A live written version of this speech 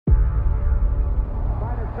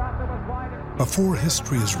Before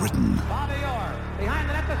history is written,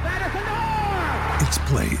 it's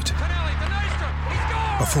played.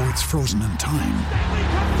 Before it's frozen in time,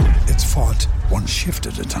 it's fought one shift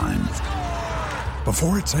at a time.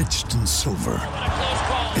 Before it's etched in silver,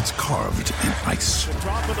 it's carved in ice.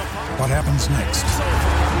 What happens next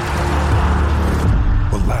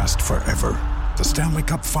will last forever. The Stanley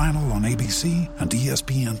Cup Final on ABC and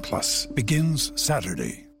ESPN Plus begins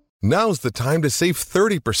Saturday. Now's the time to save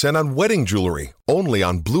 30% on wedding jewelry, only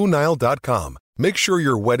on BlueNile.com. Make sure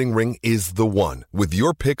your wedding ring is the one with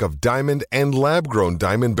your pick of diamond and lab-grown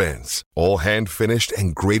diamond bands, all hand-finished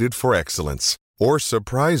and graded for excellence. Or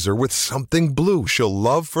surprise her with something blue she'll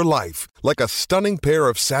love for life, like a stunning pair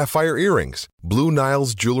of sapphire earrings. Blue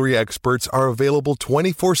Nile's jewelry experts are available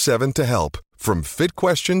 24/7 to help, from fit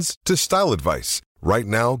questions to style advice. Right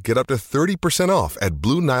now, get up to 30% off at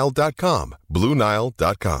BlueNile.com.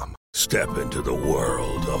 BlueNile.com. Step into the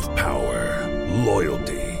world of power,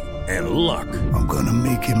 loyalty, and luck. I'm gonna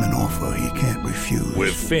make him an offer he can't refuse.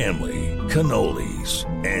 With family, cannolis,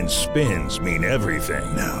 and spins mean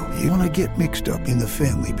everything. Now, you wanna get mixed up in the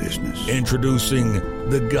family business. Introducing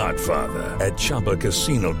The Godfather at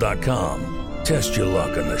ChumbaCasino.com. Test your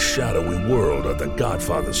luck in the shadowy world of The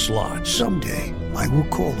Godfather slot. Someday, I will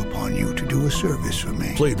call upon you to do a service for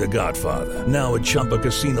me. Play The Godfather, now at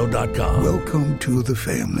ChumbaCasino.com. Welcome to the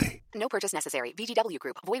family. No purchase necessary. VGW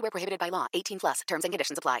Group. Void where prohibited by law. 18+. Terms and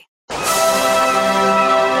conditions apply.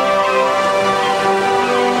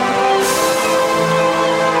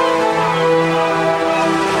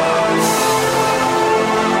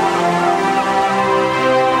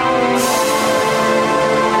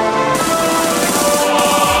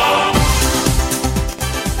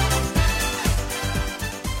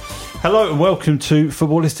 Hello and welcome to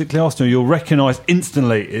Footballistically Arsenal. You'll recognise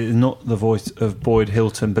instantly it is not the voice of Boyd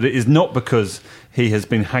Hilton, but it is not because he has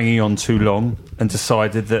been hanging on too long and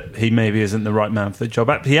decided that he maybe isn't the right man for the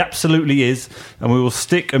job. He absolutely is, and we will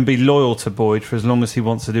stick and be loyal to Boyd for as long as he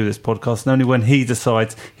wants to do this podcast. And only when he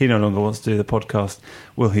decides he no longer wants to do the podcast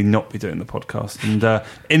will he not be doing the podcast. And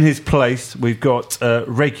in his place, we've got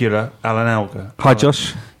regular Alan Alger. Hi,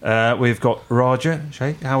 Josh. We've got Raja.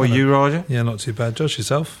 How are you, Raja? Yeah, not too bad. Josh,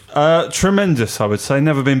 yourself? Tremendous, I would say.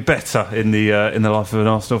 Never been better in the life of an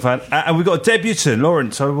Arsenal fan. And we've got a debutant,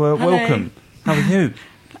 Lauren. So welcome. How are you?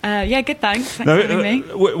 Yeah, good, thanks. Thanks for having me.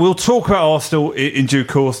 We'll talk about Arsenal in due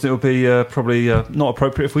course, and it'll be probably not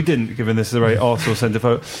appropriate if we didn't, given this is a very Arsenal-centred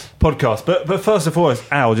podcast. But first and foremost,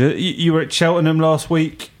 Al, you were at Cheltenham last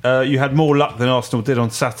week. You had more luck than Arsenal did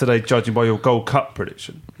on Saturday, judging by your Gold Cup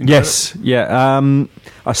prediction. Yes, yeah.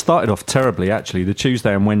 I started off terribly, actually, the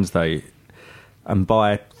Tuesday and Wednesday, and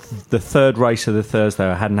by the third race of the Thursday,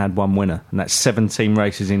 I hadn't had one winner, and that's 17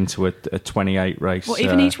 races into a 28 race. What,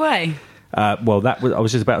 even each way? I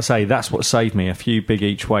was just about to say that's what saved me. A few big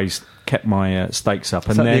each ways kept my stakes up,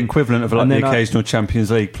 and then the equivalent of the occasional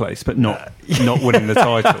Champions League place, but not winning the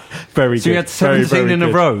title. Very so good. You had 17 in a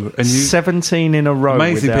row, and 17 in a row.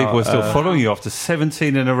 Amazing, people are still following you after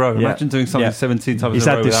 17 in a row. Yeah, imagine doing something 17 times He's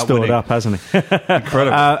in a row. He's had this stored up, hasn't he?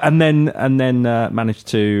 Incredible. And then managed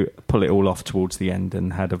to pull it all off towards the end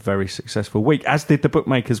and had a very successful week, as did the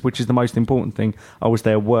bookmakers, which is the most important thing. I was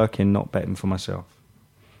there working, not betting for myself.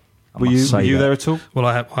 Were you there at all? Well,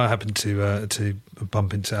 I happened to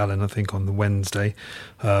bump into Alan, I think, on the Wednesday.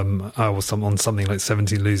 I was on something like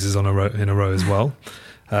 17 losers in a row as well.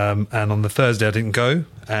 And on the Thursday, I didn't go.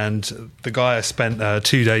 And the guy I spent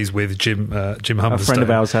 2 days with, Jim Humberstone, a friend of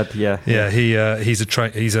ours had, he's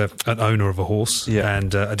an owner of a horse,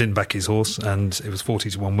 and I didn't back his horse, and it was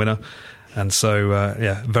 40-1 winner. And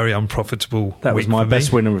so, very unprofitable. That was my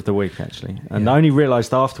best winner of the week, actually. And I only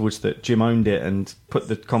realised afterwards that Jim owned it and put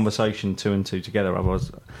the conversation 2 and 2 together. I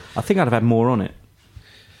think I'd have had more on it.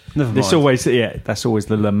 Never mind. That's always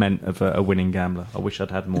the lament of a winning gambler. I wish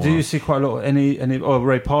I'd had more. Did you see quite a lot?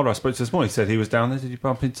 Ray Parlour, I spoke to this morning. He said he was down there. Did you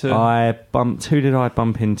bump into? Who did I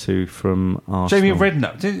bump into from Arsenal? Jamie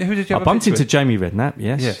Redknapp. Who did you? I bumped into Jamie Redknapp.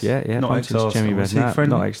 Yes. Not ex-Arsenal. Jamie Redknapp.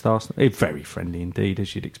 Not ex-Arsenal. Very friendly indeed,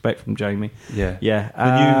 as you'd expect from Jamie. Yeah.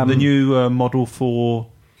 The new model for.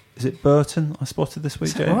 Is it Burton I spotted this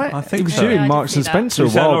week? Right? I think he was doing Marks and Spencer a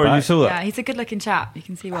while back. You saw that? Yeah, he's a good-looking chap. You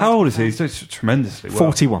can see why. How old is he? He's doing tremendously well.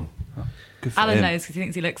 41. Oh, good for Alan him. knows because he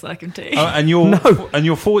thinks he looks like him too. And you're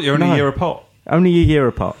 40. You're only a year apart. Only a year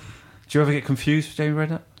apart. Do you ever get confused with Jamie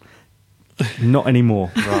Redknapp? Not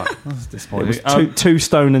anymore. Right, that's disappointing. It was 2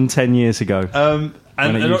 stone and 10 years ago.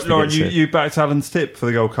 And Lauren, you backed Alan's tip for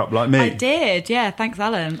the Gold Cup like me. I did, yeah. Thanks,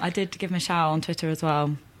 Alan. I did give him a shout on Twitter as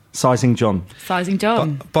well. Sizing John. Sizing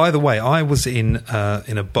John. By the way, I was in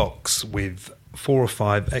a box with 4 or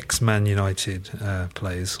 5 ex-Man United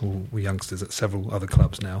players, or youngsters at several other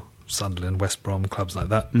clubs now, Sunderland, West Brom, clubs like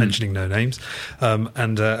that, mentioning no names.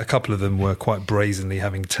 And a couple of them were quite brazenly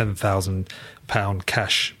having £10,000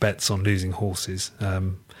 cash bets on losing horses.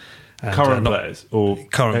 And, current players? Or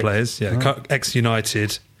current players, yeah.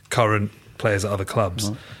 Ex-United, current players at other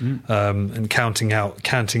clubs. And counting out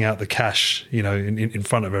the cash, in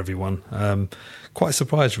front of everyone. Quite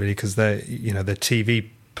surprised, really, because their TV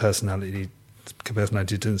personality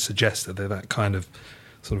didn't suggest that they're that kind of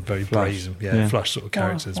sort of very brazen, flush sort of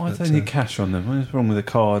characters. Why do they need cash on them? What's wrong with a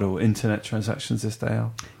card or internet transactions this day,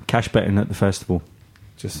 Al? Cash betting at the festival.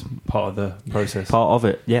 Just part of the process? Part of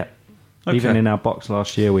it, yeah. Okay. Even in our box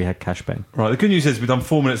last year, we had cash betting. Right. The good news is we've done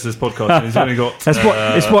 4 minutes of this podcast, and he's only got.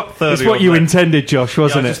 It's what you intended, Josh,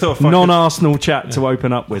 wasn't it? Non-Arsenal chat to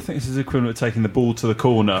open up with. I think this is equivalent to taking the ball to the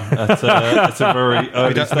corner at a very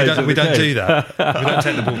early stage. We don't do that. We don't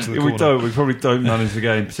take the ball to the corner. We don't. We probably don't manage the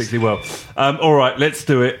game particularly well. All right, let's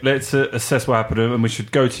do it. Let's assess what happened, and we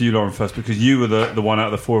should go to you, Lauren, first, because you were the one out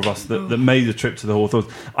of the 4 of us that made the trip to the Hawthorns.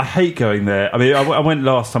 I hate going there. I mean, I went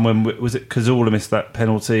last time when was it Cazorla missed that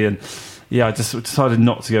penalty and. Yeah, I just decided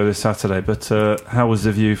not to go this Saturday, but how was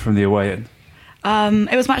the view from the away end?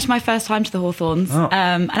 It was actually my first time to the Hawthorns.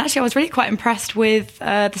 And actually I was really quite impressed with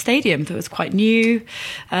the stadium. It was quite new.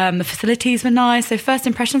 The facilities were nice. So first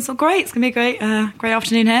impressions were great. It's going to be a great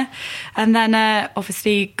afternoon here. And then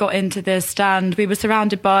obviously got into the stand. We were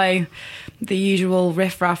surrounded by the usual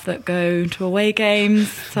riffraff that go to away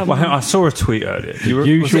games. Well, I saw a tweet earlier.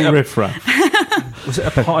 Usual riffraff. Was it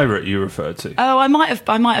a pirate you referred to? Oh, I might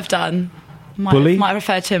have done. Bully? Might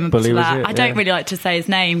refer to him Bully to that. was it? I don't really like to say his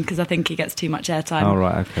name because I think he gets too much airtime. Oh,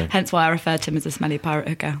 right, okay. Hence why I refer to him as a smelly pirate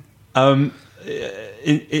hooker.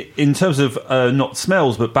 In terms of not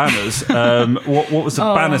smells but banners, what was the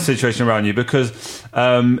banner situation around you? Because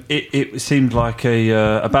it seemed like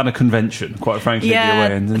a banner convention, quite frankly. Yeah, the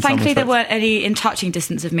away end, thankfully there weren't any in touching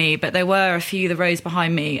distance of me, but there were a few the rows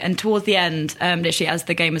behind me. And towards the end, literally as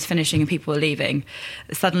the game was finishing and people were leaving,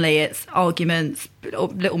 suddenly it's arguments,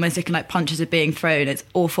 little music and like punches are being thrown. It's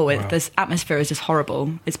awful. Wow. This atmosphere is just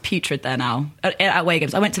horrible. It's putrid there now at away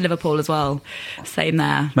games. I went to Liverpool as well. Same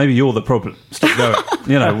there. Maybe you're the problem. Stop going.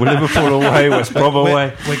 We're Liverpool away, West Brom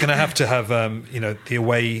away. We're going to have the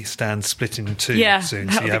away stand split in two soon.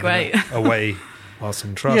 That would be great. Away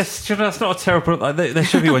Arsenal Trust. Yes, that's not a terrible. There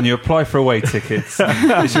should be when you apply for away tickets.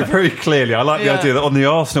 It should very clearly. I like the idea that on the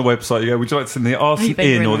Arsenal website, you go, would you like to send the Arsenal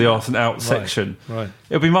in or the Arsenal out section? Right.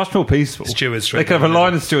 It'll be much more peaceful. Stewards. They could have a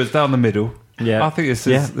line of stewards down the middle. Yeah, I think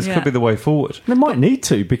this could be the way forward. They might need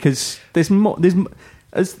to because there's more.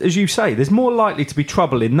 As you say, there's more likely to be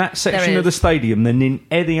trouble in that section of the stadium than in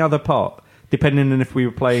any other part. Depending on if we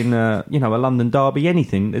were playing, a London derby,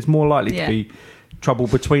 anything, there's more likely to be trouble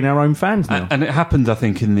between our own fans now. And it happened, I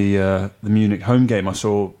think, in the Munich home game. I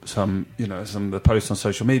saw some of the posts on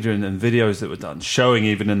social media and videos that were done showing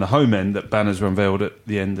even in the home end that banners were unveiled at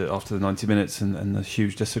the end after the 90 minutes and the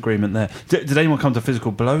huge disagreement there. Did anyone come to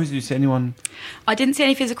physical blows? Did you see anyone? I didn't see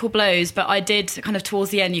any physical blows, but I did kind of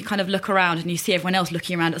towards the end, you kind of look around and you see everyone else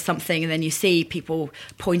looking around at something and then you see people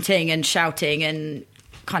pointing and shouting and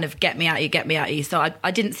kind of get me at you. So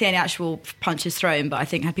I didn't see any actual punches thrown, but I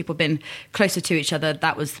think had people been closer to each other,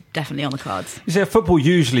 that was definitely on the cards. You see, at football,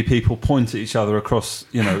 usually people point at each other across,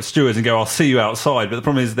 stewards and go, "I'll see you outside." But the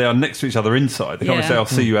problem is they are next to each other inside. They can't say, "I'll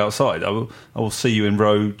see you outside." I will see you in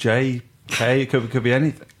row J, K. It could be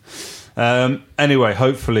anything. Anyway,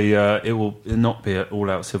 hopefully it will not be an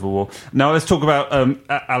all-out civil war. Now let's talk about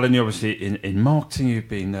Alan. You're obviously in marketing. You've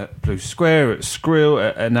been at Blue Square, at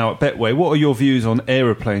Skrill, and now at Betway. What are your views on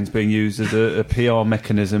aeroplanes being used as a PR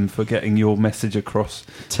mechanism for getting your message across?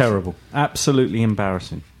 Terrible, absolutely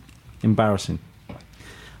embarrassing.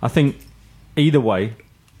 I think either way,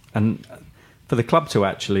 and for the club to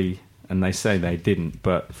actually. And they say they didn't,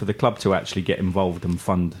 but for the club to actually get involved and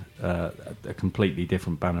fund a completely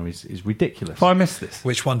different banner is ridiculous. If I missed this,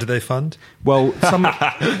 which one did they fund? Well, I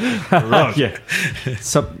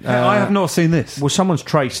have not seen this. Well, someone's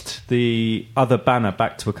traced the other banner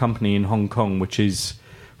back to a company in Hong Kong, which is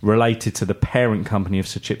related to the parent company of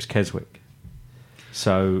Sir Chips Keswick.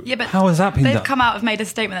 So, but how has that been done? They've come out and made a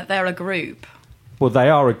statement that they're a group. Well, they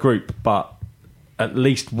are a group, but at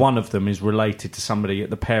least one of them is related to somebody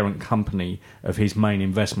at the parent company of his main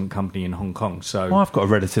investment company in Hong Kong. So, I've got a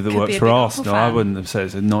relative that works for Arsenal. I wouldn't have said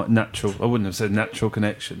it's a natural. I wouldn't have said natural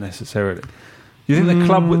connection necessarily. You think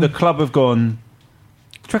the club have gone?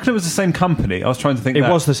 Do you reckon it was the same company? I was trying to think. It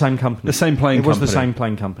was the same company. The same plane company. It was the same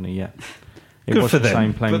plane company. Yeah. It Good was for the them.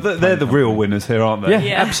 same playing. But they're the real winners here, aren't they? Yeah,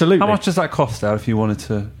 Yeah. absolutely. How much does that cost, Al, if you wanted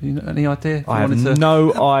to? Any idea? If you I have wanted to,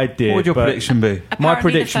 no idea. What would your but prediction be? My Apparently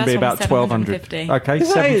prediction the would be first about one was 1,200. 750. Okay,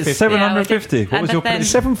 Is that it? 750. 750. Yeah, What was but your then-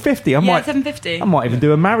 prediction? 750. I Yeah, might 750. I might even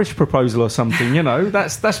do a marriage proposal or something. You know,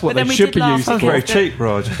 that's what But then they we should did be last using. Sounds week. very cheap,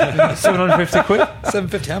 Raj. 750 quid.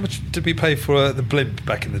 750. How much did we pay for the blimp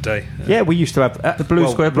back in the day? Yeah, we used to have The Blue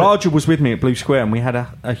Square blimp. Roger was with me at Blue Square, and we had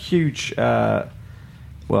a huge,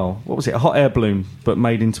 what was it? A hot air balloon, but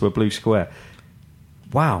made into a blue square.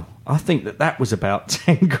 Wow, I think that was about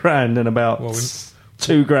 10 grand and about Well,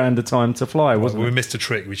 2 grand a time to fly, Well, wasn't we it? missed a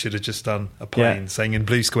trick. We should have just done a plane Yeah. saying in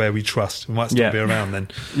Blue Square we trust. We might still Yeah. be around then.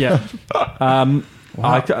 Yeah.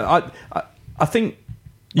 I think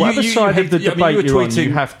whatever you side hate- of the I mean, debate you were you're on,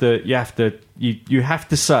 tweeting- you have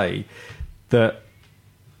to say that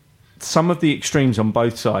some of the extremes on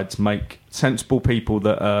both sides make sensible people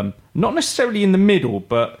that not necessarily in the middle,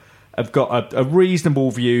 but have got a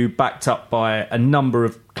reasonable view backed up by a number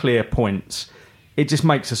of clear points. It just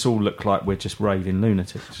makes us all look like we're just raving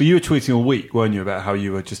lunatics. But you were tweeting all week, weren't you, about how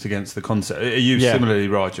you were just against the concept? Are you Yeah. similarly,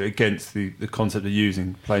 Roger, against the concept of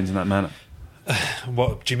using planes in that manner?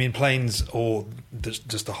 What do you mean, planes or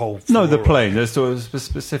just the whole? No, the floor? plane. Let's talk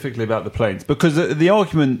specifically about the planes. Because the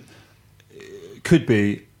argument could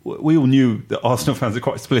be, we all knew that Arsenal fans are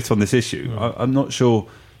quite split on this issue. I'm not sure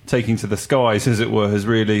taking to the skies, as it were, has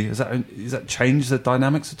that changed the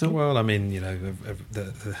dynamics at all? Well, I mean,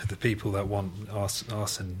 the people that want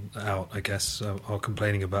Arsene out, I guess, are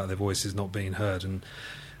complaining about their voices not being heard, and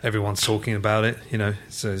everyone's talking about it.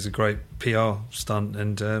 So it's a great PR stunt,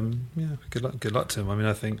 and good luck to him. I mean,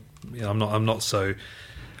 I think I'm not so.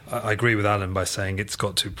 I agree with Alan by saying it's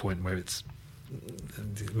got to a point where it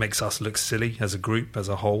makes us look silly as a group, as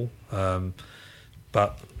a whole.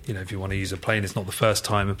 But if you want to use a plane, it's not the first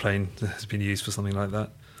time a plane has been used for something like that.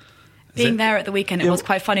 Being there at the weekend, it was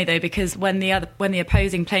quite funny though, because when the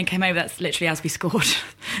opposing plane came over, that's literally as we scored.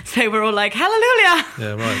 So we're all like, "Hallelujah!"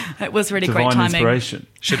 Yeah, right. It was really Divine great timing. inspiration.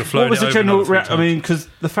 Should have flown. What was it the over general another 3 reaction? I times. mean, because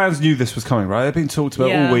the fans knew this was coming, right? They've been talked about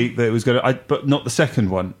Yeah. all week that it was going to, but not the second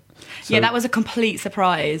one. So, Yeah, that was a complete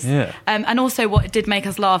surprise. Yeah. And also what did make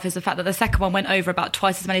us laugh is the fact that the second one went over about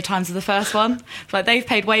twice as many times as the first one. It's like they've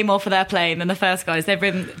paid way more for their plane than the first guys. They've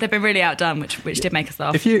been really outdone, which did make us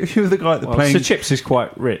laugh. If you were the guy at the plane, Sir Chips is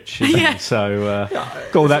quite rich, isn't Yeah. he? So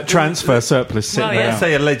got all that transfer surplus sitting Well, yeah. there. let's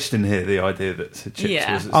say alleged in here, the idea that Sir Chips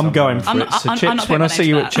Yeah. was. at I'm some going point- for I'm it. not- Sir I'm Chips, not when I putting see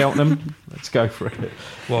you my at name to that. Cheltenham, let's go for it.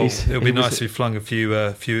 Well, it would be he was- nice if you flung a few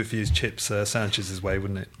of his chips Sanchez's way,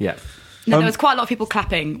 wouldn't it? Yeah. No, there was quite a lot of people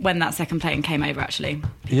clapping when that second plane came over, actually.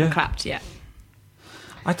 People Yeah. clapped, yeah.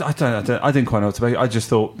 I didn't quite know what to make. I just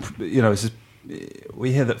thought,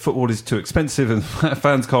 we hear that football is too expensive and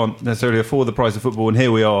fans can't necessarily afford the price of football, and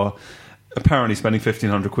here we are, apparently spending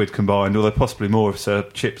 1,500 quid combined, although possibly more if Sir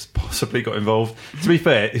Chips possibly got involved. To be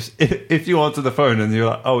fair, if you answer the phone and you're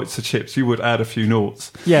like, "Oh, it's Sir Chips," you would add a few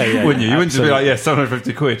noughts, Yeah, wouldn't you? You wouldn't just be like, absolutely. "Yeah,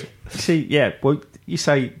 750 quid." See, yeah. Well, you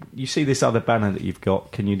see this other banner that you've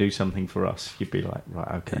got. Can you do something for us? You'd be like, right,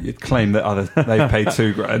 okay. You'd claim that they've paid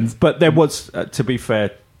 £2,000. But there was, to be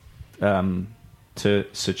fair, to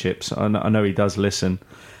Sir Chips. I know he does listen.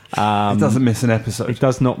 It doesn't miss an He episode.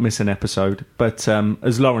 does not miss an episode. But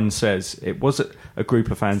as Lauren says, it was a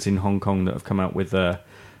group of fans in Hong Kong that have come out with a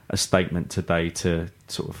statement today to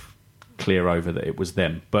sort of clear over that it was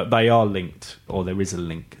them. But they are linked, or there is a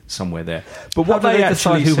link somewhere there. But How what do they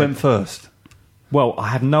actually decide who said- went first? Well, I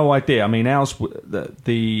have no idea. I mean, ours.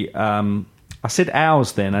 I said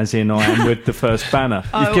ours then, as in I am with the first banner.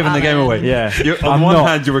 You've given the game Alan. away. Yeah. On I'm one not.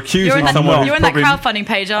 hand, you're accusing You're in that, someone you're who's in that probably... crowdfunding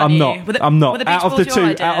page, aren't I'm you? not. Were the- I'm were not. the beach Out of the balls your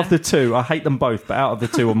two, idea? out of the two, I hate them both. But out of the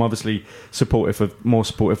two, I'm obviously more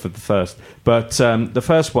supportive of the first. But the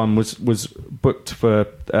first one was booked for.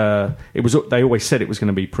 It was. They always said it was going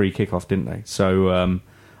to be pre-kickoff, didn't they? So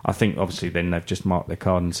I think obviously then they've just marked their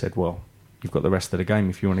card and said, well, you've got the rest of the game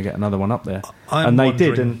if you want to get another one up there. And they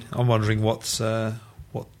did. And I'm wondering what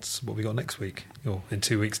we got next week or in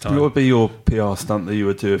 2 weeks' time. What would be your PR stunt that you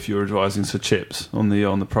would do if you were advising Sir Chips on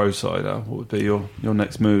the pro side? What would be your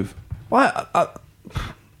next move? well,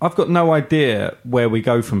 I've got no idea where we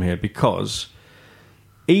go from here because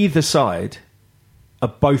either side are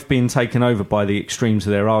both being taken over by the extremes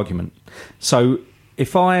of their argument. So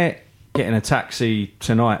if I get in a taxi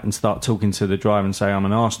tonight and start talking to the driver and say I'm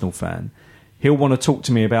an Arsenal fan, he'll want to talk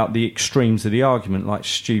to me about the extremes of the argument, like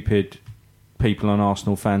stupid people on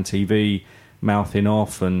Arsenal fan TV mouthing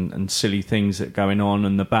off and silly things that are going on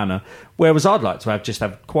and the banner. Whereas I'd like to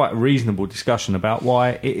have quite a reasonable discussion about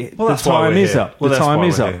why the time is up. The time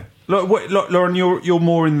is up. Look, Lauren, you're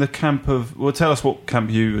more in the camp of. Well, tell us what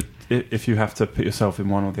camp you if you have to put yourself in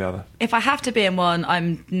one or the other? If I have to be in one,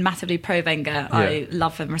 I'm massively pro Wenger. Yeah. I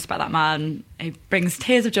love him, respect that man. He brings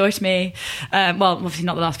tears of joy to me. Well, obviously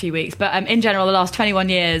not the last few weeks, but in general, the last 21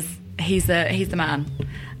 years, he's the man.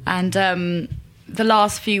 And the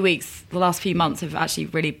last few weeks, the last few months have actually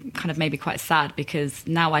really kind of made me quite sad, because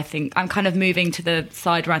now I think I'm kind of moving to the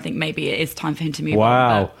side where I think maybe it is time for him to move on.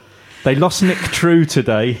 Wow. They lost Nick True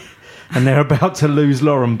today, and they're about to lose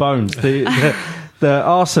Lauren Bones. The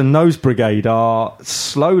Arsenal Nose Brigade are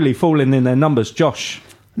slowly falling in their numbers. Josh.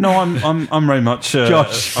 No, I'm very much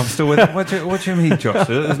Josh. I'm still with it. What do you mean, Josh?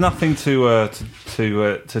 There's nothing to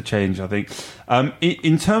change, I think.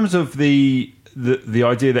 In terms of the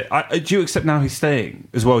idea that do you accept now he's staying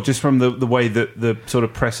as well? Just from the way that the sort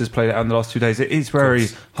of press has played out in the last 2 days, it is very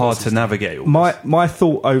hard to navigate. My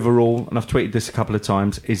thought overall, and I've tweeted this a couple of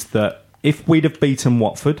times, is that if we'd have beaten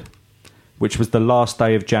Watford, which was the last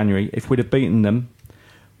day of January, if we'd have beaten them,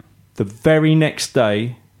 the very next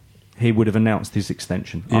day he would have announced his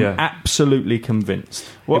extension. I'm absolutely convinced.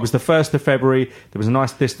 It was the 1st of February. There was a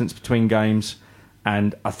nice distance between games,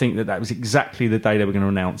 and I think that was exactly the day they were going to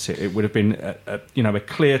announce it. It would have been a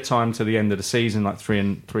clear time to the end of the season, like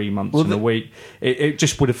 3 months and a week. It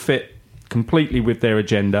just would have fit completely with their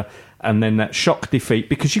agenda. And then that shock defeat,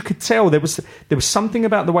 because you could tell there was something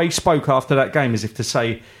about the way he spoke after that game, as if to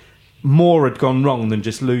say more had gone wrong than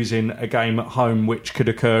just losing a game at home, which could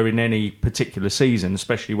occur in any particular season,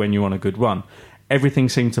 especially when you're on a good run. Everything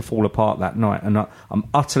seemed to fall apart that night, and I'm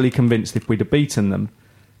utterly convinced if we'd have beaten them,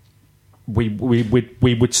 we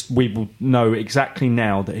would know exactly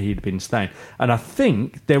now that he'd been staying. And I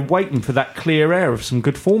think they're waiting for that clear air of some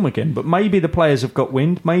good form again. But maybe the players have got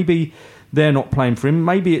wind. Maybe they're not playing for him.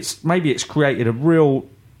 Maybe it's created a real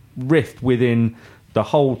rift within the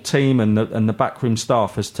whole team and the backroom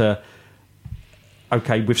staff as to,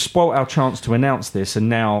 okay, we've spoilt our chance to announce this, and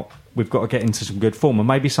now we've got to get into some good form. And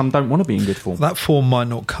maybe some don't want to be in good form. That form might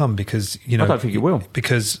not come because, I don't think it will.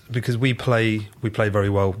 Because we play very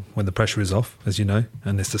well when the pressure is off, as you know,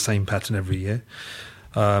 and it's the same pattern every year.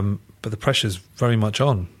 But the pressure's very much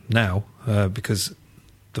on now because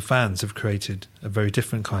the fans have created a very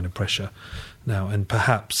different kind of pressure now, and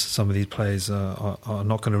perhaps some of these players are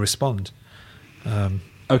not going to respond.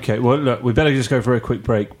 Okay, well, look, we better just go for a quick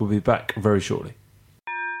break. We'll be back very shortly.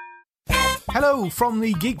 Hello from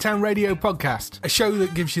the Geektown Radio podcast, a show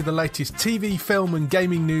that gives you the latest TV, film and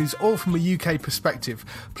gaming news, all from a UK perspective,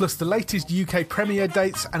 plus the latest UK premiere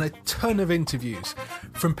dates and a ton of interviews.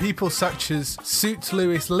 From people such as Suits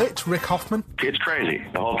Lewis Litt, Rick Hoffman. It's crazy.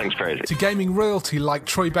 The whole thing's crazy. To gaming royalty like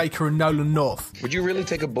Troy Baker and Nolan North. Would you really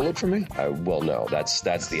take a bullet for me? Well, no, that's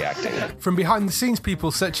the acting. From behind the scenes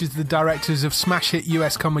people such as the directors of smash hit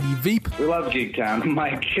US comedy Veep. We love Geektown.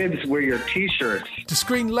 My kids wear your t-shirts. To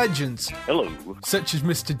screen legends. Hello. Such as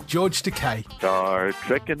Mr. George Takei. Star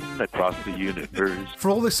trekking across the universe. For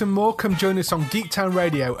all this and more, come join us on Geektown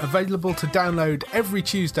Radio, available to download every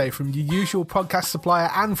Tuesday from your usual podcast supplier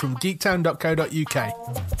and from geektown.co.uk.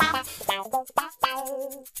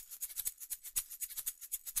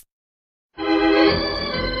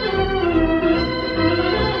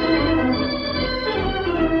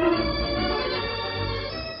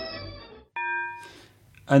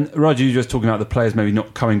 And Roger, you were just talking about the players maybe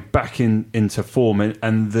not coming back into form,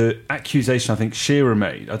 and the accusation I think Shearer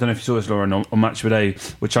made. I don't know if you saw this, Lauren, on Match of the Day,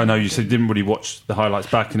 which I know you said you didn't really watch the highlights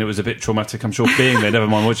back, and it was a bit traumatic. I'm sure being there, never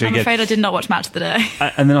mind watching it again. I'm afraid I did not watch Match of the Day.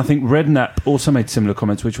 And then I think Redknapp also made similar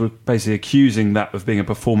comments, which were basically accusing that of being a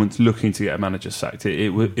performance looking to get a manager sacked.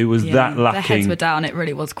 It was that lacking. Their heads were down. It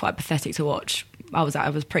really was quite pathetic to watch. I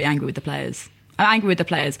was pretty angry with the players. I'm angry with the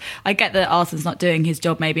players. I get that Arsenal's not doing his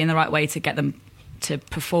job maybe in the right way to get them to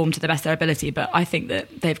perform to the best of their ability, but I think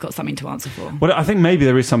that they've got something to answer for. Well, I think maybe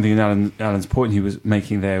there is something in Alan's point he was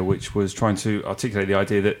making there, which was trying to articulate the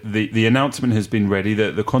idea that the announcement has been ready,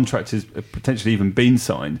 that the contract has potentially even been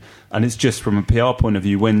signed, and it's just from a PR point of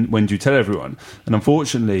view, when do you tell everyone? And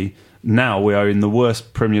unfortunately, now we are in the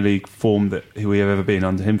worst Premier League form that we have ever been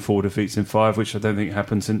under him, 4 defeats in 5, which I don't think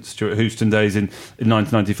happened since Stuart Houston days in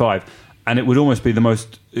 1995. And it would almost be the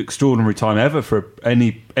most extraordinary time ever for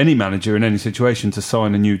any manager in any situation to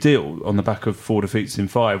sign a new deal on the back of 4 defeats in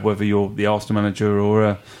 5, whether you're the Arsenal manager or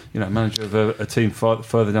a manager of a team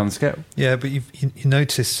further down the scale. Yeah, but you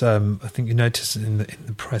notice, I think you notice in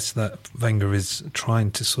the press that Wenger is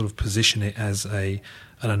trying to sort of position it as an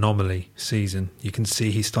anomaly season. You can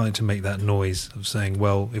see he's starting to make that noise of saying,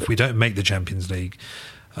 well, if we don't make the Champions League,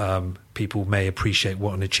 people may appreciate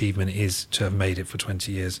what an achievement it is to have made it for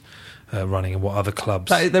 20 years running, and what other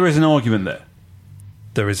clubs... There is an argument there.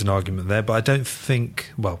 there is an argument there, but I don't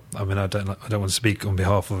think. Well, I mean, I don't want to speak on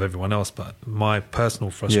behalf of everyone else, but my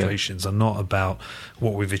personal frustrations are not about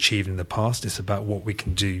what we've achieved in the past. It's about what we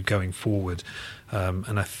can do going forward,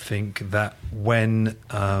 and I think that when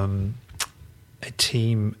a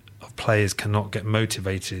team of players cannot get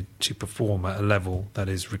motivated to perform at a level that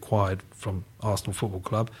is required from Arsenal Football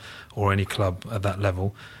Club or any club at that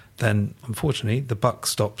level, then unfortunately the buck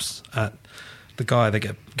stops at the guy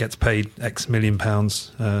that gets paid X million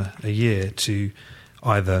pounds a year to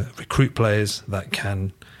either recruit players that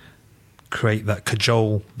can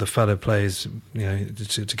cajole the fellow players,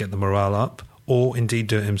 to get the morale up, or indeed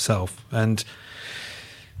do it himself. And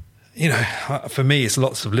for me, it's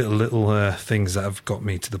lots of little things that have got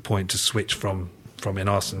me to the point to switch from in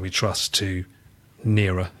Arsenal We Trust to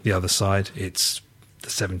nearer the other side. It's the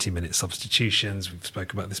 70-minute substitutions. We've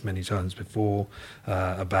spoken about this many times before,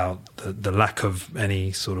 about the lack of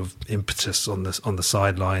any sort of impetus on the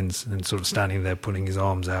sidelines, and sort of standing there pulling his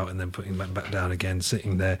arms out and then putting them back down again,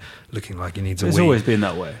 sitting there looking like he needs a wee. It's always been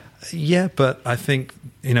that way. Yeah, but I think,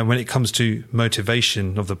 when it comes to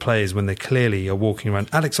motivation of the players, when they clearly are walking around,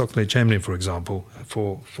 Alex Oxlade-Chamberlain, for example,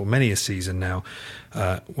 for many a season now,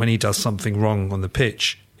 when he does something wrong on the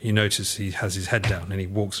pitch, you notice he has his head down and he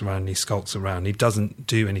walks around and he skulks around. He doesn't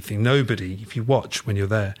do anything. Nobody, if you watch when you're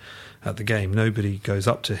there at the game, nobody goes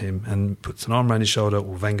up to him and puts an arm around his shoulder,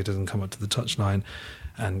 or Wenger doesn't come up to the touchline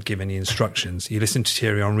and give any instructions. You listen to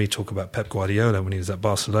Thierry Henry talk about Pep Guardiola when he was at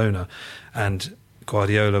Barcelona, and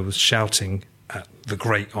Guardiola was shouting at the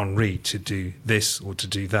great Henry to do this or to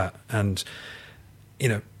do that. And,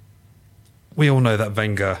 we all know that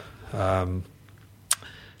Wenger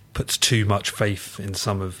puts too much faith in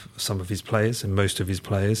some of his players, in most of his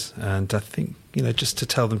players. And I think, just to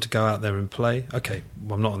tell them to go out there and play, okay,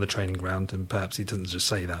 well, I'm not on the training ground, and perhaps he doesn't just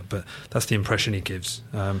say that, but that's the impression he gives.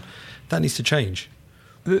 That needs to change.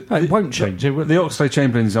 It won't change. The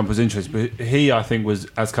Oxlade-Chamberlain example is interesting, but he, I think, was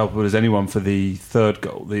as culpable as anyone for the third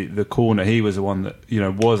goal, the corner. He was the one that,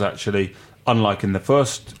 was actually, unlike in the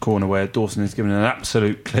first corner where Dawson is given an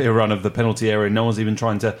absolute clear run of the penalty area, no one's even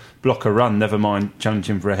trying to block a run, never mind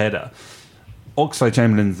challenging for a header.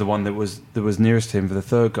 Oxlade-Chamberlain's the one that was nearest to him for the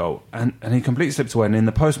third goal, and he completely slipped away. And in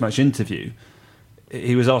the post-match interview,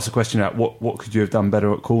 he was asked a question about what could you have done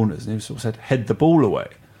better at corners, and he sort of said, head the ball away.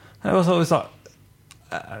 And I was like,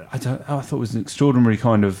 I thought it was an extraordinary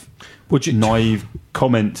kind of naive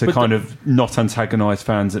comment to kind of not antagonise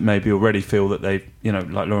fans that maybe already feel that they've,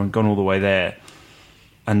 like Lauren, gone all the way there,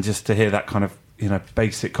 and just to hear that kind of,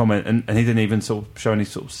 basic comment, and he didn't even sort of show any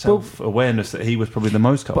sort of self-awareness that he was probably the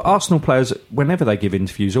most culpable. But Arsenal players, whenever they give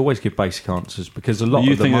interviews, always give basic answers, because a lot of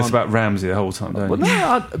them... You think it's about Ramsey the whole time, don't you?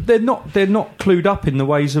 No, they're not clued up in the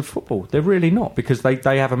ways of football. They're really not, because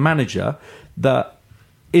they have a manager that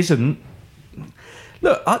isn't...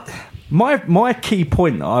 Look, my key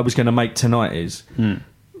point that I was going to make tonight is,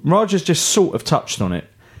 Raja's just sort of touched on it,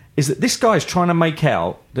 is that this guy's trying to make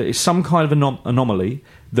out that it's some kind of anomaly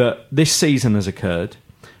that this season has occurred,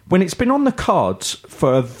 when it's been on the cards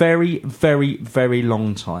for a very, very, very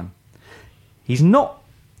long time. He's not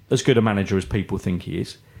as good a manager as people think he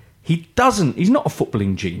is. He's not a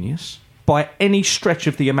footballing genius by any stretch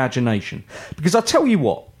of the imagination. Because I tell you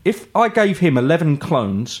what, if I gave him 11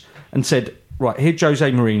 clones and said, right, here's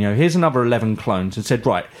Jose Mourinho, here's another 11 clones, and said,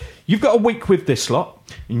 right, you've got a week with this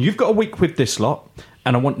lot, and you've got a week with this lot,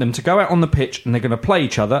 and I want them to go out on the pitch, and they're going to play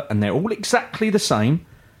each other, and they're all exactly the same.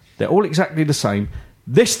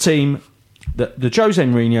 This team, the Jose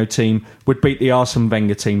Mourinho team, would beat the Arsene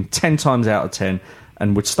Wenger team 10 times out of 10,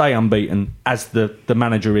 and would stay unbeaten, as the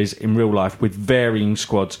manager is in real life, with varying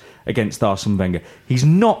squads against Arsene Wenger. He's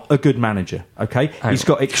not a good manager, okay? He's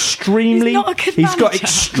got extremely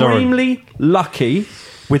lucky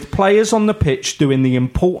with players on the pitch doing the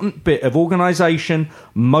important bit of organisation,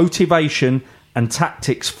 motivation and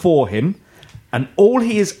tactics for him. And all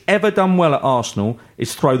he has ever done well at Arsenal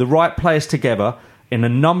is throw the right players together in a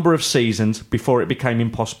number of seasons before it became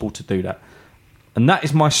impossible to do that. And that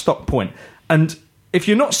is my stock point. And if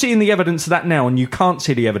you're not seeing the evidence of that now, and you can't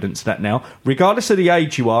see the evidence of that now, regardless of the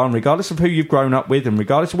age you are, and regardless of who you've grown up with, and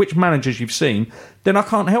regardless of which managers you've seen, then I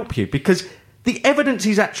can't help you, because the evidence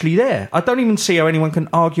is actually there. I don't even see how anyone can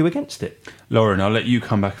argue against it. Lauren, I'll let you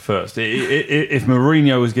come back first. If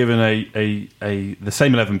Mourinho was given the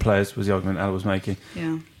same 11 players, was the argument Al was making,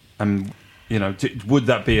 would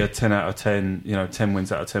that be a 10 out of 10, 10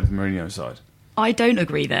 wins out of 10 for Mourinho's side? I don't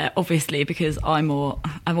agree there, obviously, because I've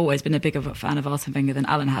always been a bigger fan of Arsene Wenger than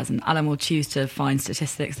Alan has, and Alan will choose to find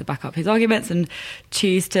statistics to back up his arguments and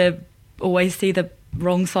choose to always see the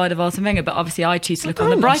wrong side of Arsene Wenger, but obviously I choose to look on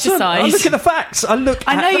the brighter side. I look at the facts. I know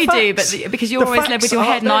you do, facts. but because you're always led with your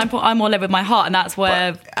head, and I'm more led with my heart, and that's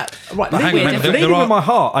where. Leading with my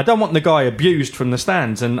heart. I don't want the guy abused from the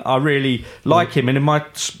stands, and I really like him. And in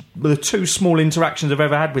the 2 small interactions I've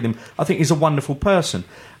ever had with him, I think he's a wonderful person.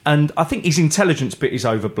 And I think his intelligence bit is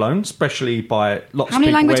overblown, especially by lots of people. How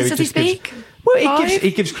many languages does he speak?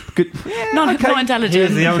 He gives good. Not intelligent.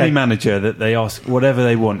 He's the only manager that they ask whatever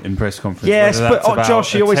they want in press conference. Yes, but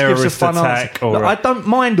Josh, he always gives a fun answer. Look, I don't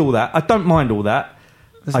mind all that. I do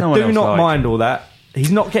not mind all that. He's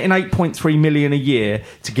not getting 8.3 million a year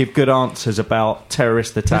to give good answers about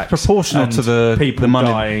terrorist attacks. It's proportional to the people money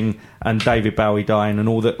dying and David Bowie dying and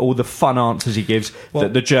all the fun answers he gives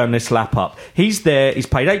that the journalists lap up. He's there. He's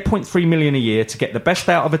paid 8.3 million a year to get the best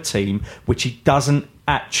out of a team, which he doesn't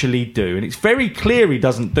actually do, and it's very clear he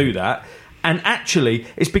doesn't do that. And actually,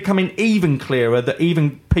 it's becoming even clearer that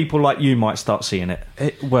even people like you might start seeing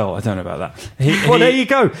it. Well, I don't know about that. There you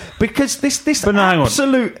go. Because this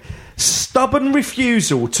absolute stubborn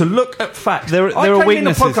refusal to look at facts. There I are came in the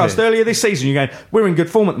weaknesses podcast here. earlier this season, you're going, we're in good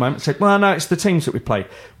form at the moment. I said, well, no, it's the teams that we played.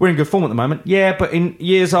 We're in good form at the moment. Yeah, but in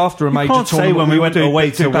years after a major can't say tournament, when we went away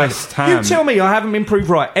to bad. West Ham. You tell me I haven't been proved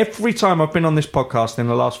right every time I've been on this podcast in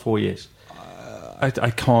the last 4 years.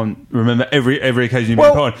 I can't remember every occasion you've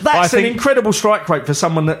Well, been put on. that's an incredible strike rate for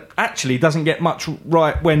someone that actually doesn't get much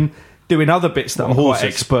right when doing other bits that I'm quite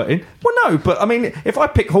expert in. Well, no, but I mean, if I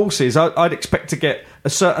pick horses, I'd expect to get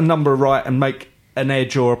a certain number right and make an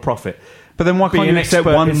edge or a profit. But then why can't you accept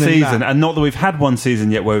one season? And not that we've had one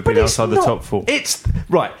season yet where we've been outside the top 4. It's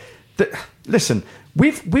right. Listen,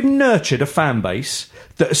 we've nurtured a fan base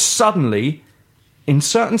that has suddenly, in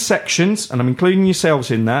certain sections, and I'm including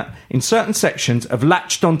yourselves in that, in certain sections have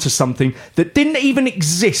latched onto something that didn't even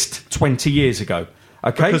exist 20 years ago.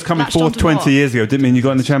 Okay? Because coming fourth 20 years ago didn't mean you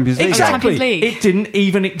got in the Champions League. Exactly. It didn't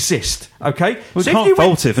even exist. Okay? We can't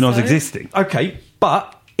fault it for not existing. Okay,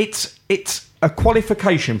 but it's a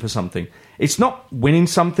qualification for something. It's not winning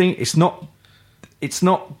something. It's not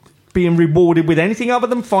being rewarded with anything other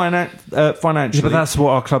than financially. Yeah, but that's what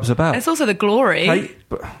our club's about. It's also the glory. Okay,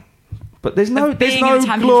 but there's no Champions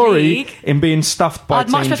glory League. in being stuffed by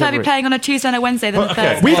I'd much teams prefer to be playing on a Tuesday and a Wednesday than a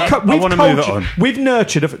Thursday. We've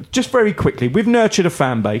nurtured, just very quickly, we've nurtured a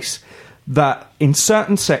fan base that in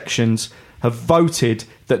certain sections have voted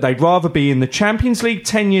that they'd rather be in the Champions League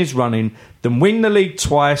 10 years running than win the league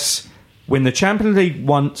twice, win the Champions League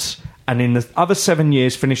once, and in the other 7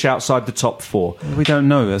 years finish outside the top 4. We don't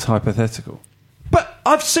know. That's hypothetical. But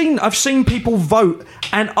I've seen people vote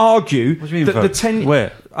and argue what do you mean that vote? the 10.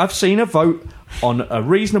 Where? I've seen a vote on a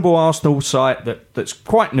reasonable Arsenal site that's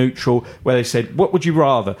quite neutral, where they said, what would you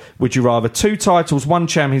rather? Would you rather 2 titles, 1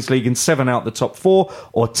 Champions League and 7 out the top 4,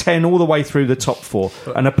 or 10 all the way through the top 4?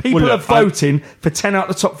 And the people are voting for 10 out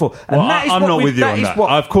the top 4. And I'm not with you on that.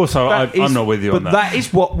 Of course, I'm not with you on that. But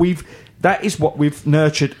that is what we've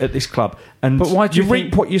nurtured at this club. And but why do you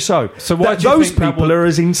reap what you sow. So why do you those think people are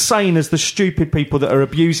as insane as the stupid people that are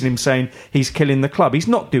abusing him, saying he's killing the club. He's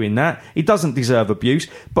not doing that. He doesn't deserve abuse.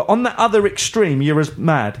 But on the other extreme, you're as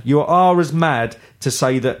mad. You are as mad to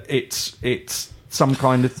say that it's some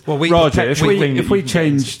kind of... Well, Roger, if we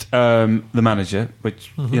changed the manager,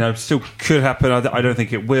 which still could happen, I don't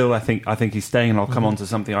think it will. I think he's staying, and I'll come on to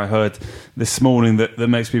something I heard this morning that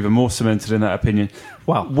makes me even more cemented in that opinion.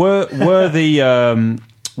 Wow.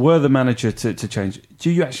 Were the manager to change, do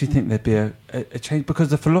you actually think there'd be a change? Because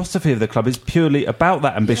the philosophy of the club is purely about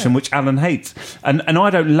that ambition, which Alan hates. And I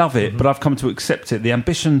don't love it, but I've come to accept it. The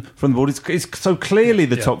ambition from the board is so clearly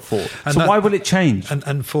the top 4. And so why will it change?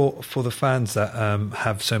 And for the fans that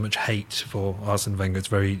have so much hate for Arsene Wenger, it's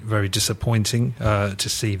very, very disappointing to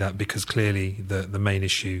see that, because clearly the main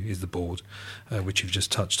issue is the board, which you've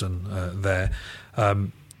just touched on there.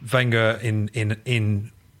 Wenger,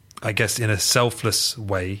 in I guess in a selfless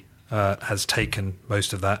way, has taken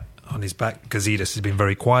most of that on his back. Gazidis has been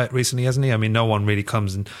very quiet recently, hasn't he? I mean, no one really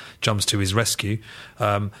comes and jumps to his rescue.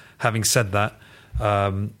 Having said that,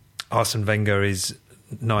 Arsene Wenger is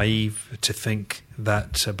naive to think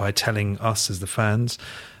that by telling us as the fans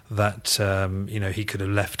that he could have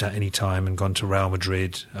left at any time and gone to Real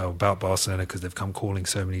Madrid or about Barcelona because they've come calling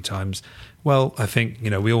so many times. Well, I think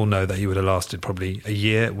we all know that he would have lasted probably a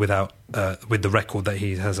year without with the record that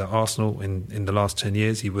he has at Arsenal in the last 10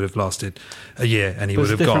 years. He would have lasted a year and he would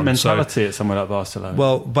have gone. Different mentality at somewhere like Barcelona.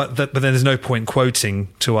 Well, but then there's no point quoting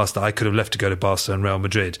to us that I could have left to go to Barcelona and Real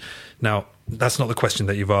Madrid. Now, that's not the question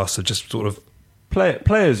that you've asked, so just sort of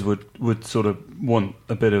Players would sort of want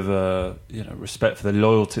a bit of respect for the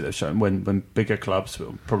loyalty they've shown when bigger clubs,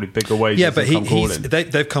 probably bigger wages. Yeah, but come calling.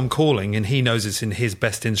 they've come calling, and he knows it's in his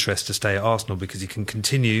best interest to stay at Arsenal because he can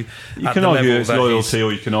continue. You can argue it's loyalty,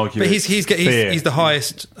 or you can argue. But he's the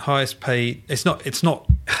highest paid. It's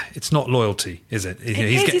not loyalty, is it?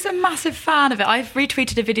 He's a massive fan of it. I've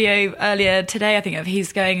retweeted a video earlier today, I think, of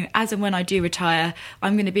he's going, as and when I do retire,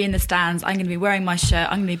 I'm going to be in the stands, I'm going to be wearing my shirt,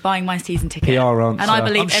 I'm going to be buying my season ticket. PR answer. And I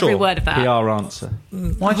believe every word of that. PR answer.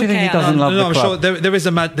 Why do you think he doesn't love the club? I'm sure there is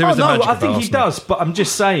a magic I about think he Arsenal. does, but I'm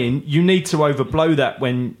just saying you need to overblow that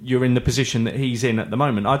when you're in the position that he's in at the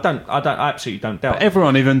moment. I absolutely don't doubt. But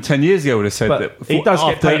everyone, even 10 years ago, would have said that he does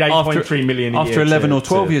get paid 8.3 million a year. After 11 or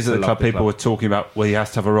 12 years at the club, people were talking about, well, he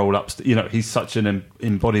has to have a roll up. He's such an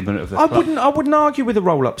embodiment of the club. I wouldn't argue with a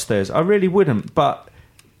roll upstairs. I really wouldn't. But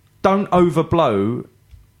don't overblow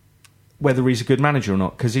whether he's a good manager or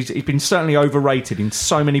not, because he's been certainly overrated in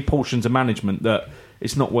so many portions of management that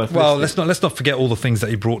it's not worth. Well, listing. let's not forget all the things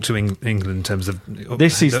that he brought to England in terms of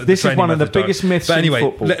this is one of the biggest myths but anyway,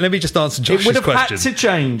 in football. Let me just answer Josh's question. It would have had to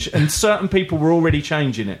change, and certain people were already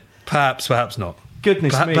changing it. Perhaps not.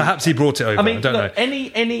 Goodness me. Perhaps he brought it over. I don't know.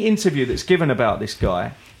 Any interview that's given about this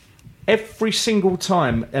guy, every single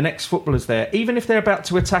time an ex-footballer's there, even if they're about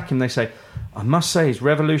to attack him, they say, I must say he's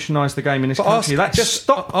revolutionised the game in this country.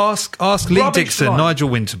 Ask Lee Dixon, Nigel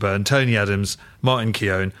Winterburn, Tony Adams, Martin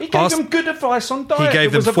Keown. He gave them good advice on diet. He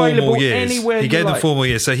gave them 4 more years. He gave them 4 more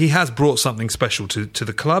years. So he has brought something special to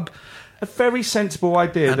the club. A very sensible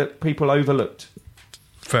idea that people overlooked.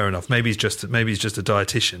 Fair enough. Maybe he's just a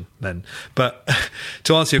dietitian then. But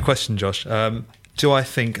to answer your question, Josh, do I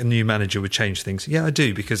think a new manager would change things? Yeah, I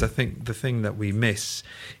do, because I think the thing that we miss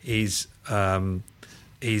is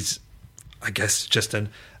I guess just an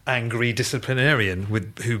angry disciplinarian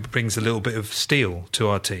who brings a little bit of steel to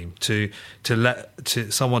our team, to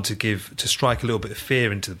strike a little bit of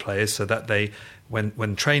fear into the players, so that they,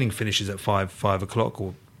 when training finishes at 5 o'clock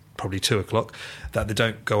or probably 2 o'clock, that they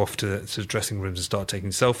don't go off to the dressing rooms and start taking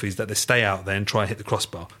selfies, that they stay out there and try and hit the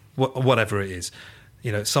crossbar, whatever it is.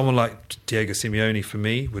 Someone like Diego Simeone, for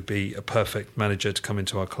me, would be a perfect manager to come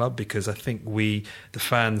into our club, because I think the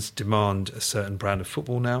fans, demand a certain brand of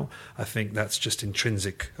football now. I think that's just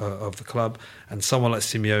intrinsic of the club. And someone like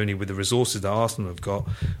Simeone, with the resources that Arsenal have got,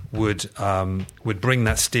 would bring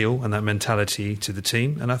that steel and that mentality to the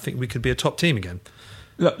team. And I think we could be a top team again.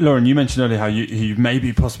 Lauren, you mentioned earlier how you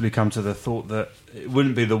maybe possibly come to the thought that it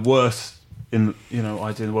wouldn't be the worst idea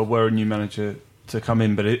in the world were a new manager to come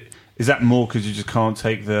in, but is that more because you just can't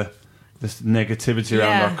take this negativity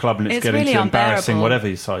around our club, and it's getting really too embarrassing, whatever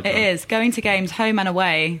you side? It is. Going to games, home and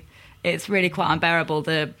away, it's really quite unbearable.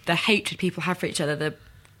 The hatred people have for each other, the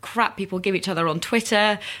crap people give each other on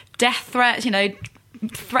Twitter, death threats,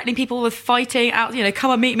 threatening people with fighting out, come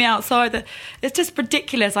and meet me outside. It's just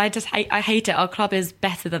ridiculous. I hate it. Our club is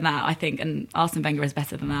better than that, I think, and Arsene Wenger is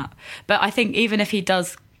better than that. But I think even if he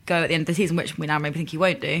does go at the end of the season, which we now maybe think he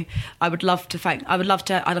won't do, I love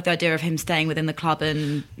the idea of him staying within the club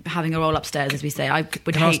and having a roll upstairs, as we say. I would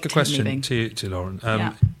Can hate I ask a question him leaving. to Lauren?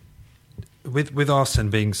 Yeah. With Arsene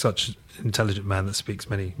being such an intelligent man that speaks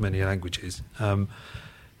many languages, do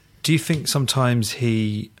you think sometimes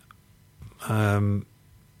he does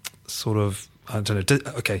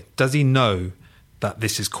he know that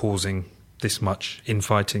this is causing this much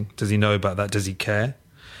infighting? Does he know about that? Does he care?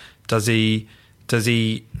 Does he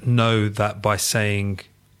know that by saying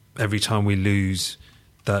every time we lose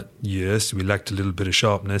that, yes, we lacked a little bit of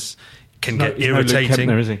sharpness, can get irritating?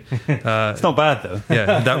 No Luke Kempner, is he? It's not bad though.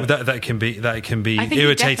 Yeah, that can be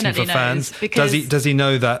irritating for fans. Does he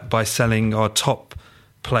know that by selling our top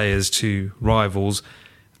players to rivals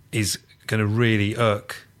is going to really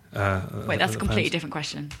irk? Wait, that's a completely different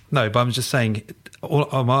question. No, but I'm just saying. All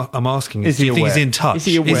I'm asking is, do you think he's in touch? Is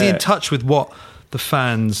he in touch with what the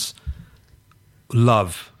fans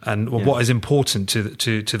love and what is important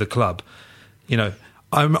to the club?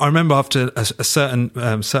 I remember after a certain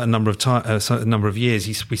number of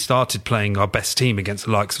years, we started playing our best team against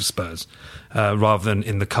the likes of Spurs, rather than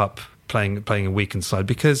in the cup playing a weakened side,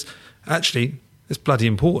 because actually it's bloody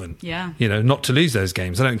important. Yeah. Not to lose those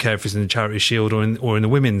games. I don't care if it's in the Charity Shield or in the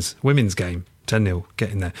women's game. 10-0,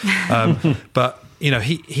 get in there. But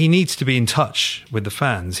he needs to be in touch with the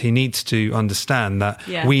fans. He needs to understand that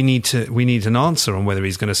we need an answer on whether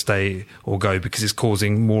he's going to stay or go, because it's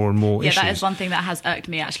causing more and more issues. Yeah, that is one thing that has irked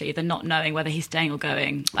me, actually, the not knowing whether he's staying or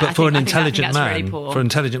going. But for an intelligent man,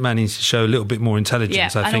 he needs to show a little bit more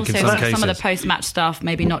intelligence. I think also in some cases, some of the post-match stuff,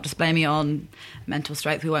 maybe not just blaming on mental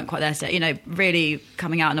strength. We weren't quite there. So, really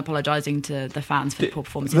coming out and apologising to the fans for the poor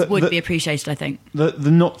performances would be appreciated, I think.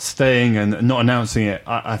 The not staying and not announcing it,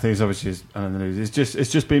 I think is obviously in the news.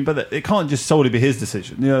 It's just been, but it can't just solely be his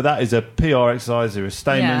decision. That is a PR exercise. There are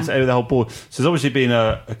statements, the whole board. So there's obviously been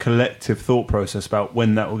a collective thought process about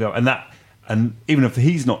when that will go, and even if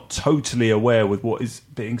he's not totally aware with what is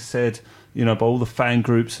being said, by all the fan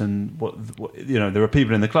groups and what there are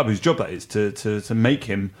people in the club whose job that is to make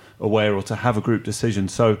him aware or to have a group decision.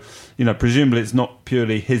 So, presumably it's not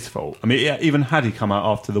purely his fault. I mean, even had he come out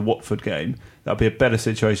after the Watford game, that'd be a better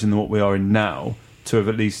situation than what we are in now, to have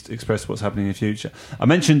at least expressed what's happening in the future. I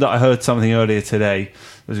mentioned that I heard something earlier today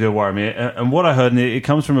that was going to worry me, and what I heard, and it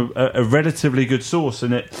comes from a relatively good source,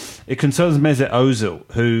 and it concerns Mesut Ozil,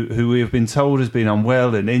 who we have been told has been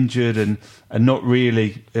unwell and injured and not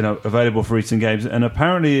really available for recent games, and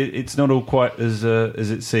apparently it's not all quite as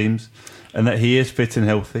it seems, and that he is fit and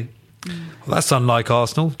healthy. Well, that's unlike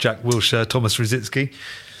Arsenal. Jack Wilshere, Thomas Rosicky,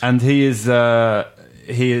 and he is.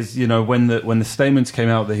 When the statements came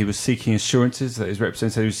out that he was seeking assurances, that his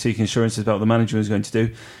representative was seeking assurances about what the manager was going to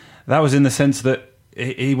do, that was in the sense that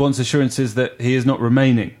he wants assurances that he is not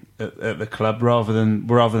remaining at the club rather than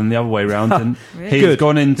the other way around. And he's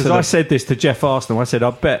gone into. Because I said this to Jeff Arsenal. I said, I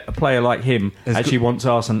bet a player like him actually wants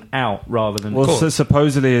Arsenal out rather than. Well,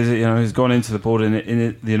 supposedly, he's gone into the board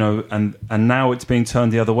and now it's being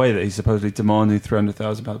turned the other way, that he's supposedly demanding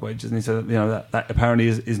 £300,000 wages, and he said that apparently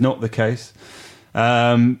is not the case.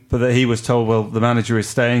 But that he was told, well, the manager is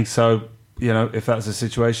staying, so if that's the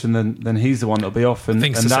situation, then he's the one that'll be off. And I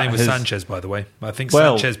think it's the same with Sanchez, by the way. I think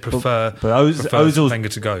Sanchez prefers Wenger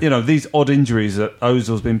to go. These odd injuries that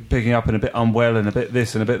Ozil's been picking up and a bit unwell and a bit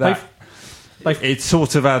this and a bit that. It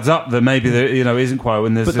sort of adds up that maybe there isn't quite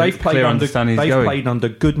when there's a clear understanding he's going. They've played under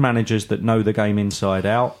good managers that know the game inside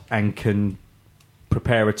out and can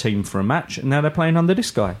prepare a team for a match, and now they're playing under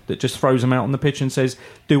this guy that just throws them out on the pitch and says,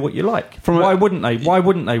 do what you like. Why wouldn't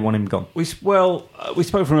they want him gone? We spoke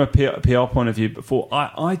from a PR point of view before.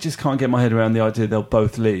 I just can't get my head around the idea they'll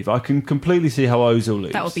both leave. I can completely see how Ozil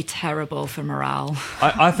leaves. That would be terrible for morale.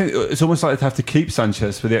 I think it's almost like they'd have to keep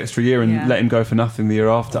Sanchez for the extra year and let him go for nothing the year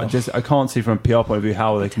after. I can't see from a PR point of view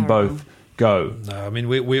how they can both go. No, I mean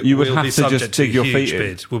we'll have be to subject just dig your feet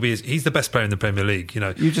bid. He's the best player in the Premier League.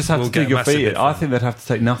 You just have to dig your feet in. I think they'd have to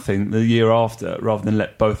take nothing the year after rather than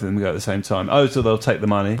let both of them go at the same time. So they'll take the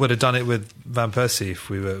money. Would have done it with Van Persie if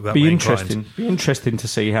we were that way inclined. Be interesting to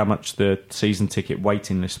see how much the season ticket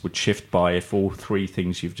waiting list would shift by if all three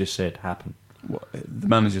things you've just said happen. The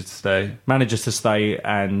managers to stay,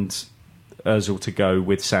 and Ozil to go,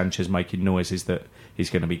 with Sanchez making noises that he's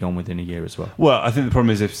going to be gone within a year as well. Well, I think the problem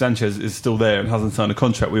is if Sanchez is still there and hasn't signed a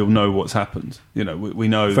contract, we all know what's happened. We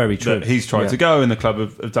know very true. That he's tried to go, and the club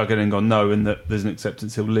have dug in and gone no, and that there's an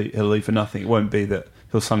acceptance he'll leave for nothing. It won't be that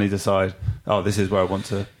he'll suddenly decide, this is where I want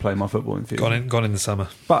to play my football in the future. Gone in the summer.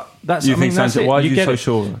 But that's you think Sanchez? Why are you so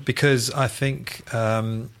sure? Because I think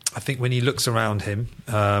when he looks around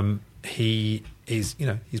him, he is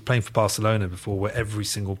he's playing for Barcelona before, where every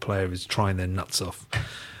single player is trying their nuts off.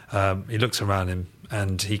 He looks around him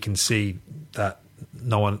and he can see that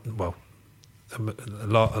no one,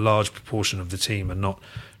 a large proportion of the team are not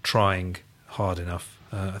trying hard enough.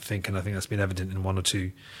 I think that's been evident in one or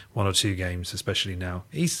two games, especially now.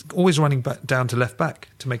 He's always running back down to left back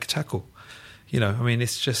to make a tackle.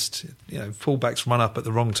 It's just fullbacks run up at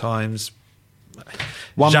the wrong times.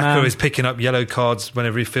 Xhaka is picking up yellow cards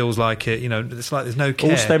whenever he feels like it. It's like there's no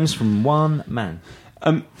care. All stems from one man.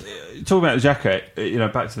 Talking about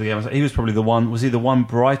Xhaka, back to the game, he was probably the one. Was he the one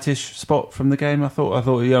brightish spot from the game? I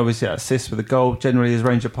thought he obviously had assists with a goal. Generally, his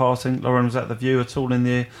range of passing. Lauren, was that the view at all in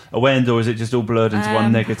the away end, or is it just all blurred into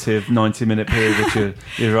one negative 90-minute period which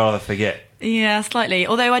you'd rather forget? Yeah, slightly.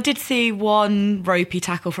 Although I did see one ropey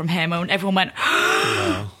tackle from him, and everyone went.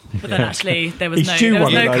 But then actually there was no you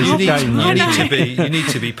need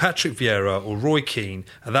to be Patrick Vieira or Roy Keane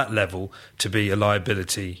at that level to be a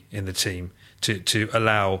liability in the team to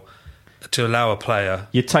allow a player.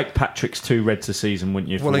 You'd take Patrick's 2 reds a season,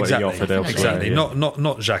 wouldn't you? For what he offered elsewhere. Exactly. Yeah. Not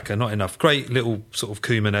Xhaka, not enough. Great little sort of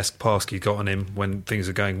Koeman-esque pass he got on him when things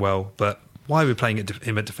are going well, but why are we playing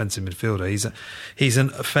him at defensive midfielder? He's an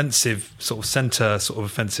offensive sort of centre, sort of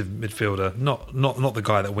offensive midfielder, not the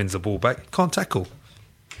guy that wins the ball back. Can't tackle.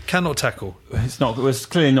 Cannot tackle. It's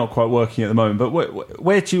clearly not quite working at the moment. But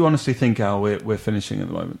where do you honestly think, Al, we're finishing at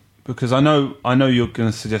the moment? Because I know you're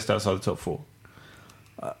going to suggest outside the top 4.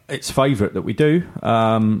 It's favourite that we do.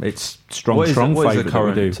 It's strong favourite that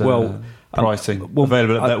we do. Pricing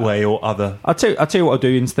available at Betway or other. I'll tell you what I'll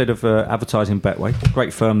do instead of advertising Betway.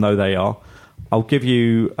 Great firm though they are. I'll give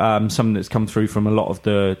you something that's come through from a lot of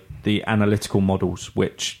the analytical models,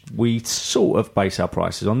 which we sort of base our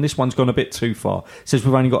prices on. This one's gone a bit too far. It says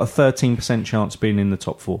we've only got a 13% chance of being in the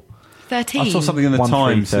top 4. 13? I saw something in the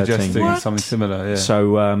Times 13. suggesting something similar. Yeah.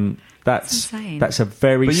 So that's a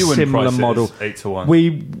very similar model. 8 to 1.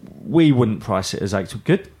 We wouldn't price it as 8 to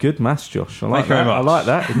 1. Good maths, Josh. I like Thank you that. very much. I like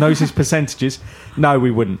that. It knows his percentages. No,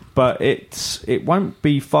 we wouldn't. But it won't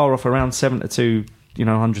be far off around 7 to 2.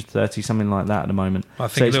 130, something like that at the moment. I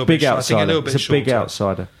think it's a big outsider. It's a big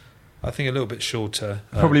outsider. I think a little bit shorter.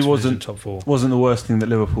 Probably wasn't top 4. Wasn't the worst thing that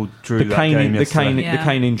Liverpool drew that game yesterday. The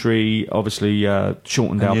Kane injury obviously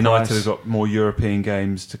shortened our United price. have got more European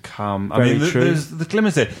games to come. Very true. There's the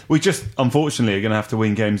glimmers there. We just, unfortunately, are going to have to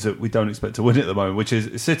win games that we don't expect to win at the moment, which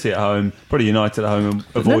is City at home, probably United at home, and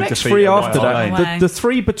avoid the next defeat. 3 after that, Away. the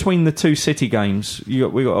 3 between the 2 City games,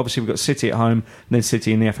 we've got City at home, and then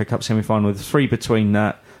City in the FA Cup semi-final. The 3 between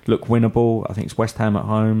that look winnable. I think it's West Ham at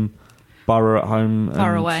home, Borough at home,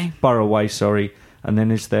 Borough away, sorry. And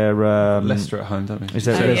then is there Leicester at home, don't we?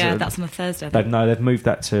 That's on a Thursday. They've moved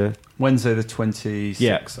that to Wednesday the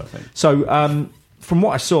 26th, I think. So from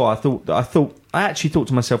what I saw, I actually thought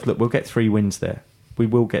to myself, look, we'll get 3 wins there. We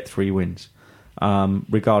will get 3 wins,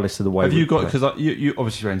 regardless of the way. Have you got? Because you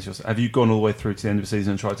obviously ran yourself. Have you gone all the way through to the end of the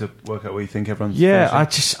season and tried to work out where you think everyone's? Yeah,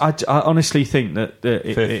 finishing? I honestly think that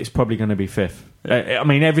it's probably going to be 5th. I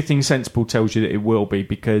mean, everything sensible tells you that it will be,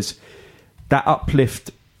 because that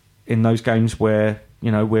uplift in those games where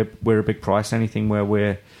we're a big price, anything where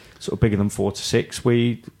we're sort of bigger than 4 to 6,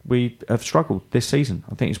 we have struggled this season.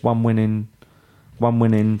 I think it's one win in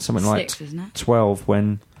something 6, like isn't it? 12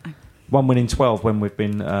 when. 1 win in 12 when we've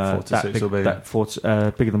been 4 to 6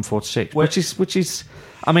 bigger than 4 to 6, which is,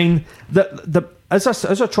 I mean, as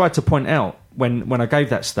I tried to point out when I gave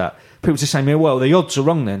that stat, people just saying, well, the odds are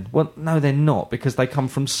wrong then. Well, no, they're not, because they come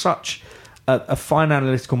from such a fine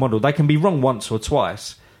analytical model. They can be wrong once or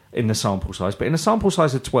twice in the sample size, but in a sample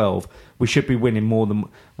size of 12, we should be winning more than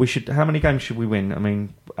we should. How many games should we win? I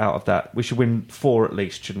mean, out of that, we should win 4 at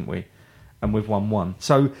least, shouldn't we? And we've won 1.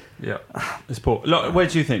 So yeah, it's poor. Look, where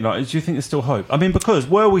do you think? Do you think there's still hope? I mean, because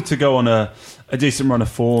were we to go on a decent run of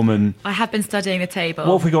form, and I have been studying the table.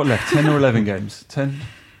 What have we got left? 10 or 11 games? 10.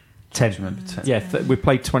 10. Yeah, we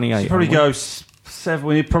played 28. So probably go 7.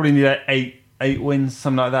 We probably need 8 wins,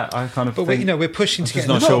 something like that. I kind of. But think, we're pushing to get.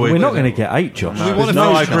 We're not going to get 8, Josh. We want to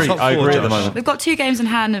no, I finish agree. in the top I agree 4, at the moment. We've got 2 games in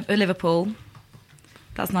hand at Liverpool.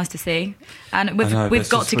 That's nice to see, and we've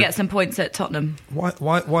got to get some points at Tottenham.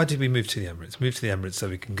 Why did we move to the Emirates? Move to the Emirates so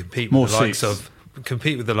we can compete more with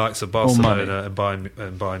the likes of Barcelona and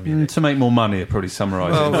Bayern Munich. To make more money, it probably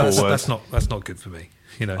summarises. Well, that's not good for me.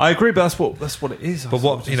 I agree, but that's what it is. But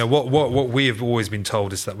what we have always been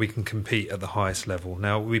told is that we can compete at the highest level.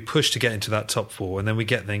 Now we push to get into that top 4, and then we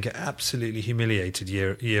get absolutely humiliated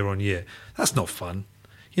year on year. That's not fun.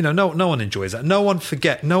 No one enjoys that. No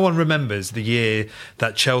one remembers the year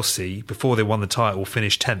that Chelsea, before they won the title,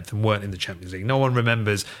 finished 10th and weren't in the Champions League. No one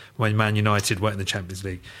remembers when Man United weren't in the Champions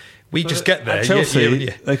League. We just get there. At Chelsea,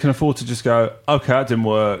 year. They can afford to just go, okay, that didn't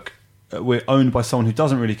work. We're owned by someone who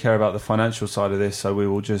doesn't really care about the financial side of this, so we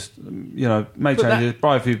will just, make changes,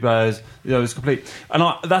 buy a few players. It's complete. And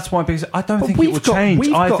that's why, because I don't think it will change.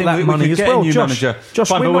 I think we could get a new manager. Josh,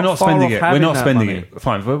 fine, but we're not spending it. We're not spending it.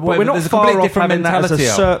 Fine, but we're not there's a far completely off different having that as a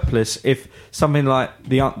mentality. surplus if something like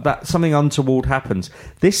something untoward happens.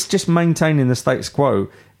 This just maintaining the status quo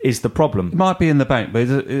is the problem. It might be in the bank, but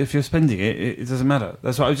if you're spending it, it doesn't matter.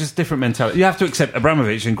 That's why it's just different mentality. You have to accept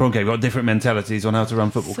Abramovich and Kroenke have got different mentalities on how to run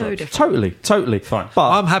football clubs. Different. Totally. Fine. But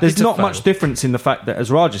I'm happy there's to not fail. much difference in the fact that, as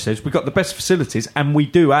Raja says, we've got the best facilities and we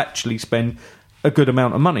do actually spend a good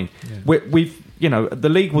amount of money. Yeah. We've the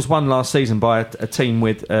league was won last season by a team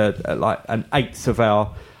with like an 1/8 of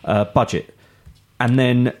our budget, and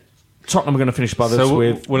then Tottenham are going to finish above us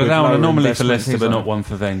with. We'll allow an anomaly for investment, Leicester, things but like not one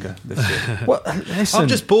for Wenger this year. Well, listen, I'm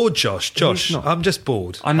just bored, Josh. I'm just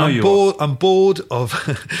bored. I know you are. I'm bored of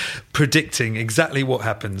predicting exactly what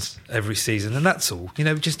happens every season, and that's all. We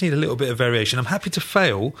just need a little bit of variation. I'm happy to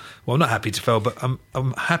fail. Well, I'm not happy to fail, but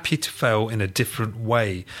I'm happy to fail in a different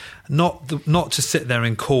way. Not to sit there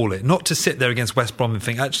and call it. Not to sit there against West Brom and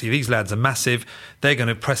think, actually, these lads are massive. They're going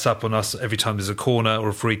to press up on us every time there's a corner or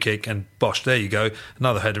a free kick, and bosh, there you go,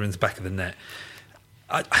 another header in the back of the net.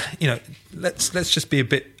 let's just be a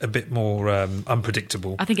bit more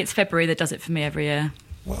unpredictable. I think it's February that does it for me every year.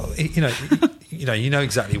 Well, you know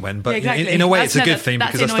exactly when, but Yeah, exactly. in a way, That's it's a good thing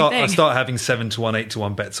that's because the annoying I thing. start having 7-1,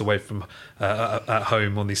 8-1 bets away from at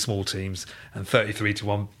home on these small teams, and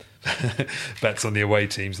 33-1 bets on the away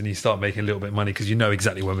teams, and you start making a little bit of money because you know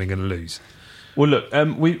exactly when we're going to lose. Well, look,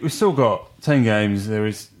 we've still got 10 games. There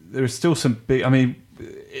is still some big. I mean,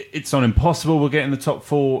 it's not impossible we'll get in the top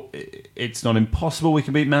 4. It's not impossible we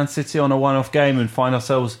can beat Man City on a one-off game and find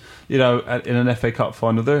ourselves, in an FA Cup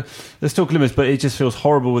final. There's still glimmers, but it just feels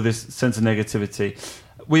horrible with this sense of negativity.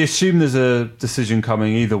 We assume there's a decision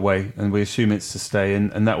coming either way, and we assume it's to stay,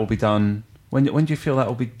 and that will be done. When do you feel that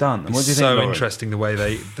will be done? And what do you It's think, so Lauren? interesting the way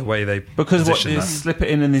they because what position that. slip it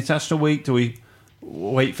in the international week? Do we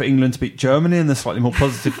wait for England to beat Germany and the slightly more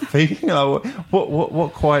positive feeling?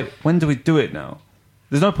 What quite? When do we do it now?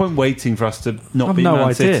 There's no point waiting for us to not beat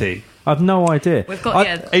Man City. I've no idea. We've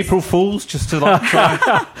got April Fools, just to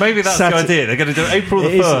try. Maybe that's the idea. They're going to do April the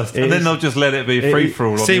 1st, and then they'll just let it be a free for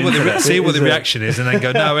all. See what the reaction is, and then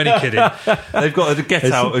go, no, any kidding. They've got to get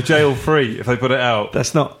out of jail free if they put it out.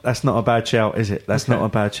 That's not a bad shout, is it? That's not a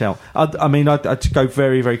bad shout. I'd go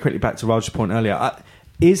very, very quickly back to Roger's point earlier.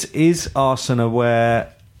 Is Arsenal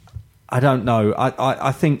where? I don't know.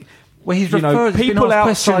 I think. Well, he's referred. People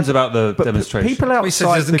asked questions about the demonstration. People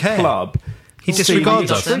outside the club. He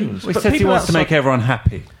disregards us. We said he wants to make everyone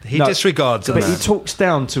happy. He disregards us. But he talks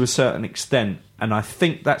down to a certain extent, and I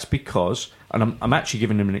think that's because, and I'm actually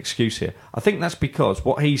giving him an excuse here, I think that's because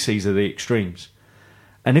what he sees are the extremes.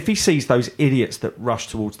 And if he sees those idiots that rush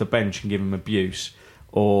towards the bench and give him abuse,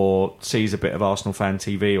 or sees a bit of Arsenal Fan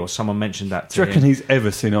TV, or someone mentioned that to him... Do you reckon he's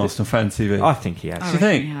ever seen Arsenal Fan TV? I think he has. Do you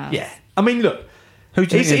think? Yeah. I mean, look... Who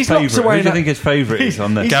do you think his favourite is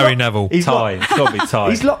on there? Gary Neville. Ty. It's got to be Ty.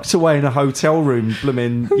 He's locked away in a hotel room,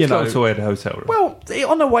 blooming, Who's locked away in a hotel room? Well,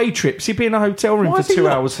 on away trips, he'd be in a hotel room for 2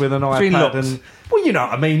 hours with an iPad and... Well, you know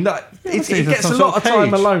what I mean. He gets a lot of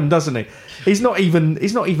time alone, doesn't he? He's not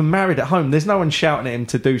even married at home. There's no one shouting at him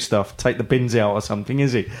to do stuff, take the bins out or something,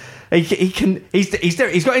 is he?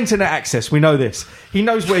 He's got internet access. We know this. He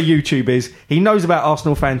knows where YouTube is. He knows about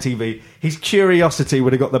Arsenal Fan TV. His curiosity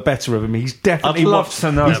would have got the better of him. He's definitely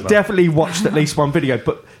watched at least one video.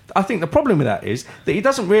 But I think the problem with that is that he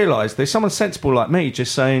doesn't realise there's someone sensible like me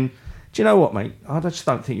just saying, do you know what, mate? I just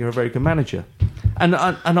don't think you're a very good manager. And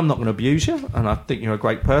I'm not going to abuse you, and I think you're a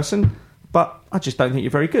great person, but I just don't think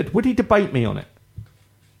you're very good. Would he debate me on it?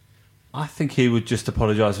 I think he would just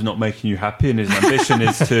apologise for not making you happy, and his ambition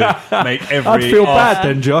is to make every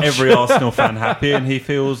Arsenal fan happy, and he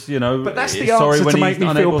feels, But that's the sorry answer when to make he's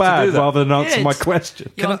me feel bad rather than answer Good. my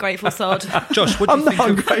question. You ungrateful sod. Josh, what do you think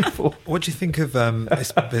ungrateful. What do you think of?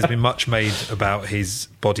 There's been much made about his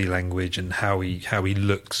body language and how he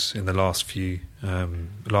looks in the last few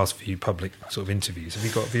public sort of interviews. Have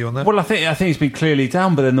you got a view on that? Well, I think he's been clearly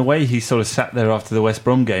down, but then the way he sort of sat there after the West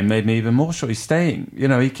Brom game made me even more sure he's staying.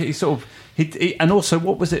 He sort of and also,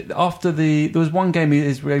 what was it after there was one game he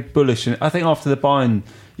is very bullish, and I think after the Bayern.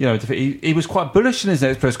 He was quite bullish in his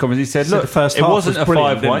next press conference. He said, "Look, it wasn't a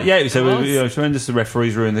 5-1. Yeah, he said, tremendous. The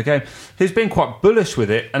referees ruined the game." He's been quite bullish with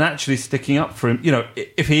it and actually sticking up for him.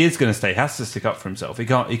 If he is going to stay, he has to stick up for himself. He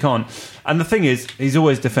can't. And the thing is, he's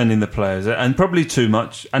always defending the players, and probably too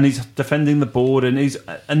much. And he's defending the board, and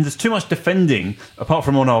there's too much defending apart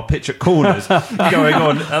from on our pitch at corners going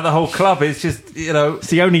on at the whole club. It's just it's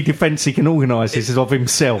the only defence he can organise is of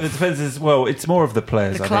himself. The defence is it's more of the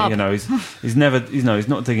players. I think he's never he's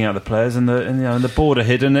not digging out the players, and the board are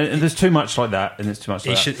hidden, and there's too much like that, and it's too much.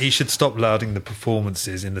 He should stop lauding the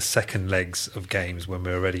performances in the second legs of games when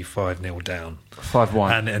we're already 5-0 down,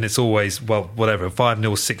 5-1, and it's always 5-0, 6-0,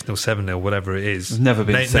 7-0, whatever it is. It's never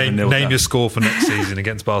been 7-0. Name your score for next season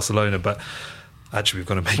against Barcelona, but. Actually, we've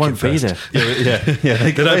got to make Won't it first. be there.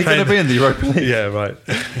 They're going to be in the Europa League. Yeah, right.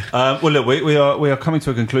 Well, look, we are coming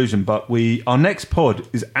to a conclusion, but our next pod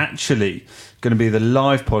is actually going to be the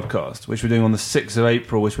live podcast, which we're doing on the 6th of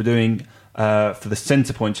April, which we're doing for the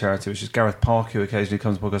Centrepoint charity, which is Gareth Parker, who occasionally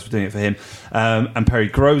comes to the podcast. We're doing it for him. And Perry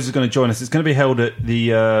Groves is going to join us. It's going to be held at the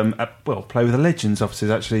Play with the Legends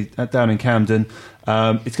offices, actually, down in Camden.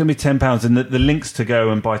 It's going to be £10, and the links to go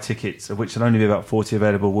and buy tickets, of which there'll only be about 40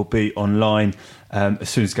 available, will be online as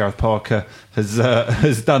soon as Gareth Parker has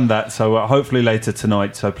done that. So hopefully later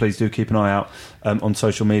tonight. So please do keep an eye out on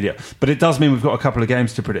social media. But it does mean we've got a couple of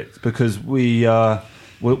games to predict, because we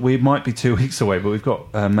might be 2 weeks away, but we've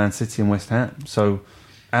got Man City and West Ham. So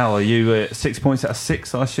Al, are you 6 points out of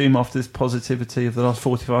 6, I assume, after this positivity of the last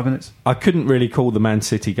 45 minutes? I couldn't really call the Man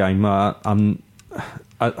City game.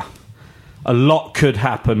 a lot could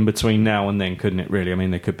happen between now and then, couldn't it, really? I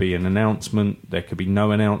mean, there could be an announcement, there could be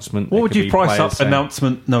no announcement. What would you price up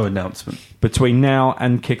announcement, no announcement? Between now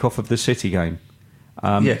and kick-off of the City game.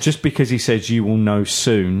 Yes. Just because he says you will know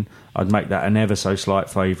soon, I'd make that an ever so slight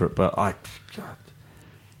favourite, but I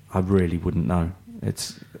really wouldn't know.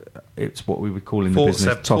 It's what we would call in the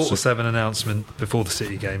business 4 to 7 announcement before the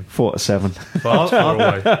City game. 4 to 7.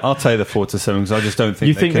 I'll take the 4 to 7 because I just don't think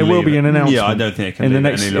you think there will be an announcement. Yeah, I don't think it can in leave the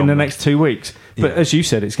it next any longer. in the next 2 weeks. But as you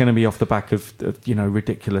said, it's going to be off the back of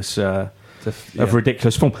ridiculous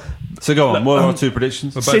ridiculous form. So go on. What are our two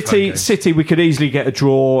predictions? City, we could easily get a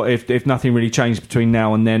draw if nothing really changed between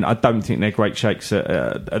now and then. I don't think they're great shakes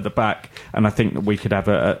at the back, and I think that we could have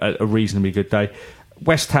a reasonably good day.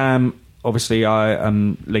 West Ham. Obviously, I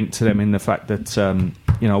am linked to them in the fact that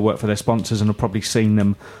I work for their sponsors and have probably seen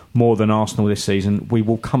them more than Arsenal this season. We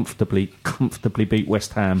will comfortably beat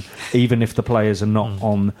West Ham, even if the players are not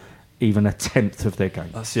on even a tenth of their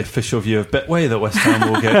game. That's the official view of Betway, that West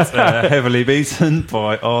Ham will get heavily beaten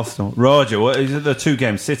by Arsenal. Roger, what is it, the two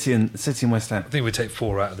games, City and West Ham? I think we take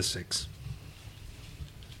 4 out of the 6.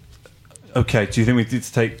 Okay, do you think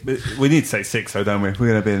we need to take 6 though, don't we?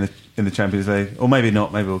 We're going to be in the Champions League, or maybe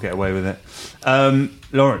not. Maybe we'll get away with it.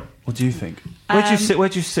 Lauren, what do you think? Where do you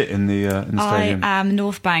sit in the stadium? I am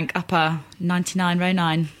North Bank, upper 99, row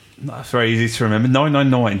 9. That's very easy to remember.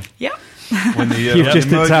 999. Yep. When the, you've just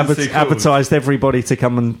advertised everybody to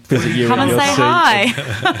come and visit you. Come and say hi.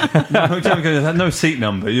 No seat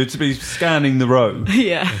number. You're to be scanning the row.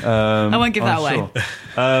 Yeah, I won't give that away. Sure.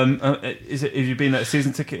 Have you been at a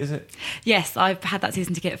season ticket? Is it? Yes, I've had that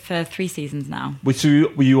season ticket for 3 seasons now. Were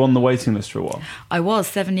you on the waiting list for a while? I was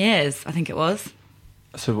 7 years, I think it was.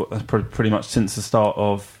 So that's pretty much since the start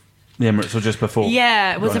of the Emirates, or just before?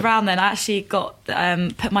 Yeah, it was around then. I actually got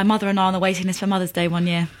put my mother and I on the waiting list for Mother's Day one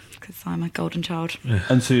year, because I'm a golden child. Yeah.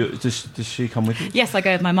 And so does she come with you? Yes, I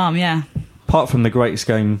go with my mum, yeah. Apart from the greatest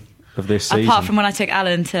game of this season. Apart from when I took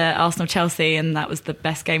Alan to Arsenal-Chelsea, and that was the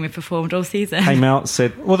best game we performed all season. Came out,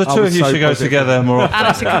 said... Well, the two of you should go together more often.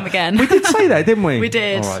 Alan should come again. We did say that, didn't we? We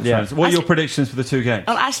did. All right, yeah. What are your predictions for the 2 games?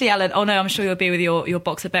 Oh, actually, Alan, no, I'm sure you'll be with your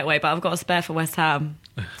box of Betway, but I've got a spare for West Ham.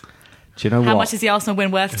 Do you know How much is the Arsenal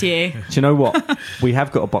win worth to you? Do you know what? We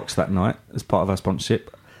have got a box that night as part of our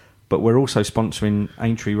sponsorship, but we're also sponsoring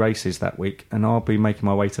Aintree races that week, and I'll be making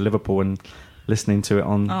my way to Liverpool and listening to it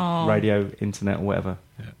on radio, internet, or whatever.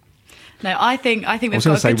 Yeah. No, I think we've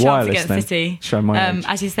got a good chance against City. Show my age.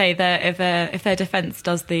 As you say, if their defence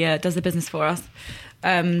does the business for us.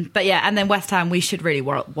 But yeah, and then West Ham, we should really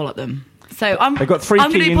wallop them. So they've got 3 I'm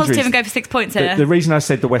key going to be positive injuries. and go for 6 points here. The reason I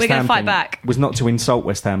said the West Ham fight thing back. was not to insult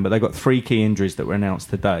West Ham, but they've got 3 key injuries that were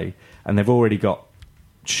announced today, and they've already got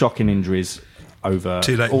shocking injuries over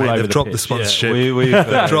too late, all mate. over They've the dropped pitch. the sponsorship. Yeah, we've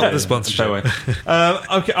dropped the sponsorship.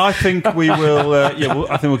 Okay, I think we will. I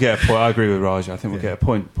think we'll get a point. I agree with Raj. I think we'll get a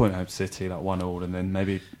point home City, like 1-1, and then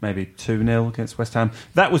maybe 2-0 against West Ham.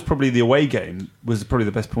 That was probably the away game. Was probably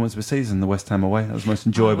the best performance of the season. The West Ham away. That was the most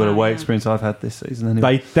enjoyable away experience I've had this season.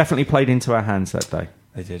 Anyway. They definitely played into our hands that day.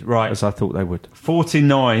 They did, right. As I thought they would.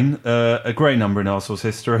 49, a great number in Arsenal's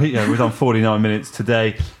history. Yeah, we've done 49 minutes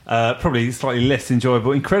today. Probably slightly less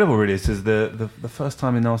enjoyable. Incredible, really. This is the first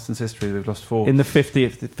time in Arsenal's history we've lost 4. In the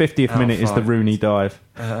 50th minute is the Rooney dive.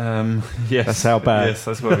 Yes. That's how bad. Yes,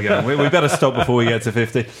 that's where we're going. We better stop before we get to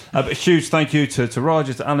 50. But a huge thank you to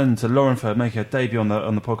Roger, to Alan, to Lauren for making a debut on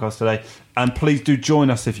the podcast today. And please do join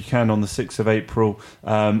us if you can on the 6th of April.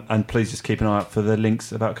 And please just keep an eye out for the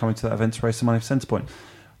links about coming to that event to raise some money for Centrepoint.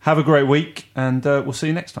 Have a great week, and we'll see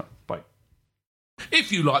you next time. Bye.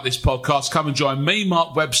 If you like this podcast, come and join me,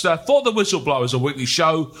 Mark Webster, for The Whistleblowers, a weekly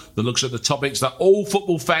show that looks at the topics that all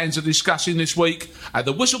football fans are discussing this week at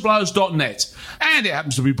thewhistleblowers.net. And it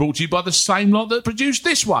happens to be brought to you by the same lot that produced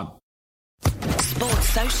this one. Sports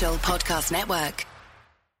Social Podcast Network.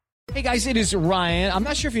 Hey guys, it is Ryan. I'm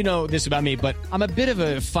not sure if you know this about me, but I'm a bit of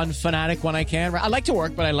a fun fanatic when I can. I like to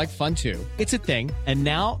work, but I like fun too. It's a thing. And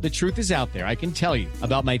now the truth is out there. I can tell you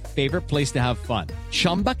about my favorite place to have fun.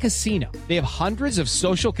 Chumba Casino. They have hundreds of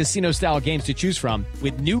social casino style games to choose from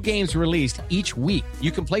with new games released each week.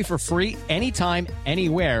 You can play for free anytime,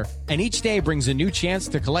 anywhere. And each day brings a new chance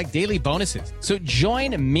to collect daily bonuses. So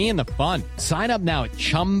join me in the fun. Sign up now at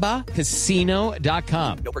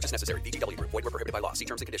ChumbaCasino.com. No purchase necessary. VGW. Void where prohibited by law. See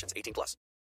terms and conditions. 18+.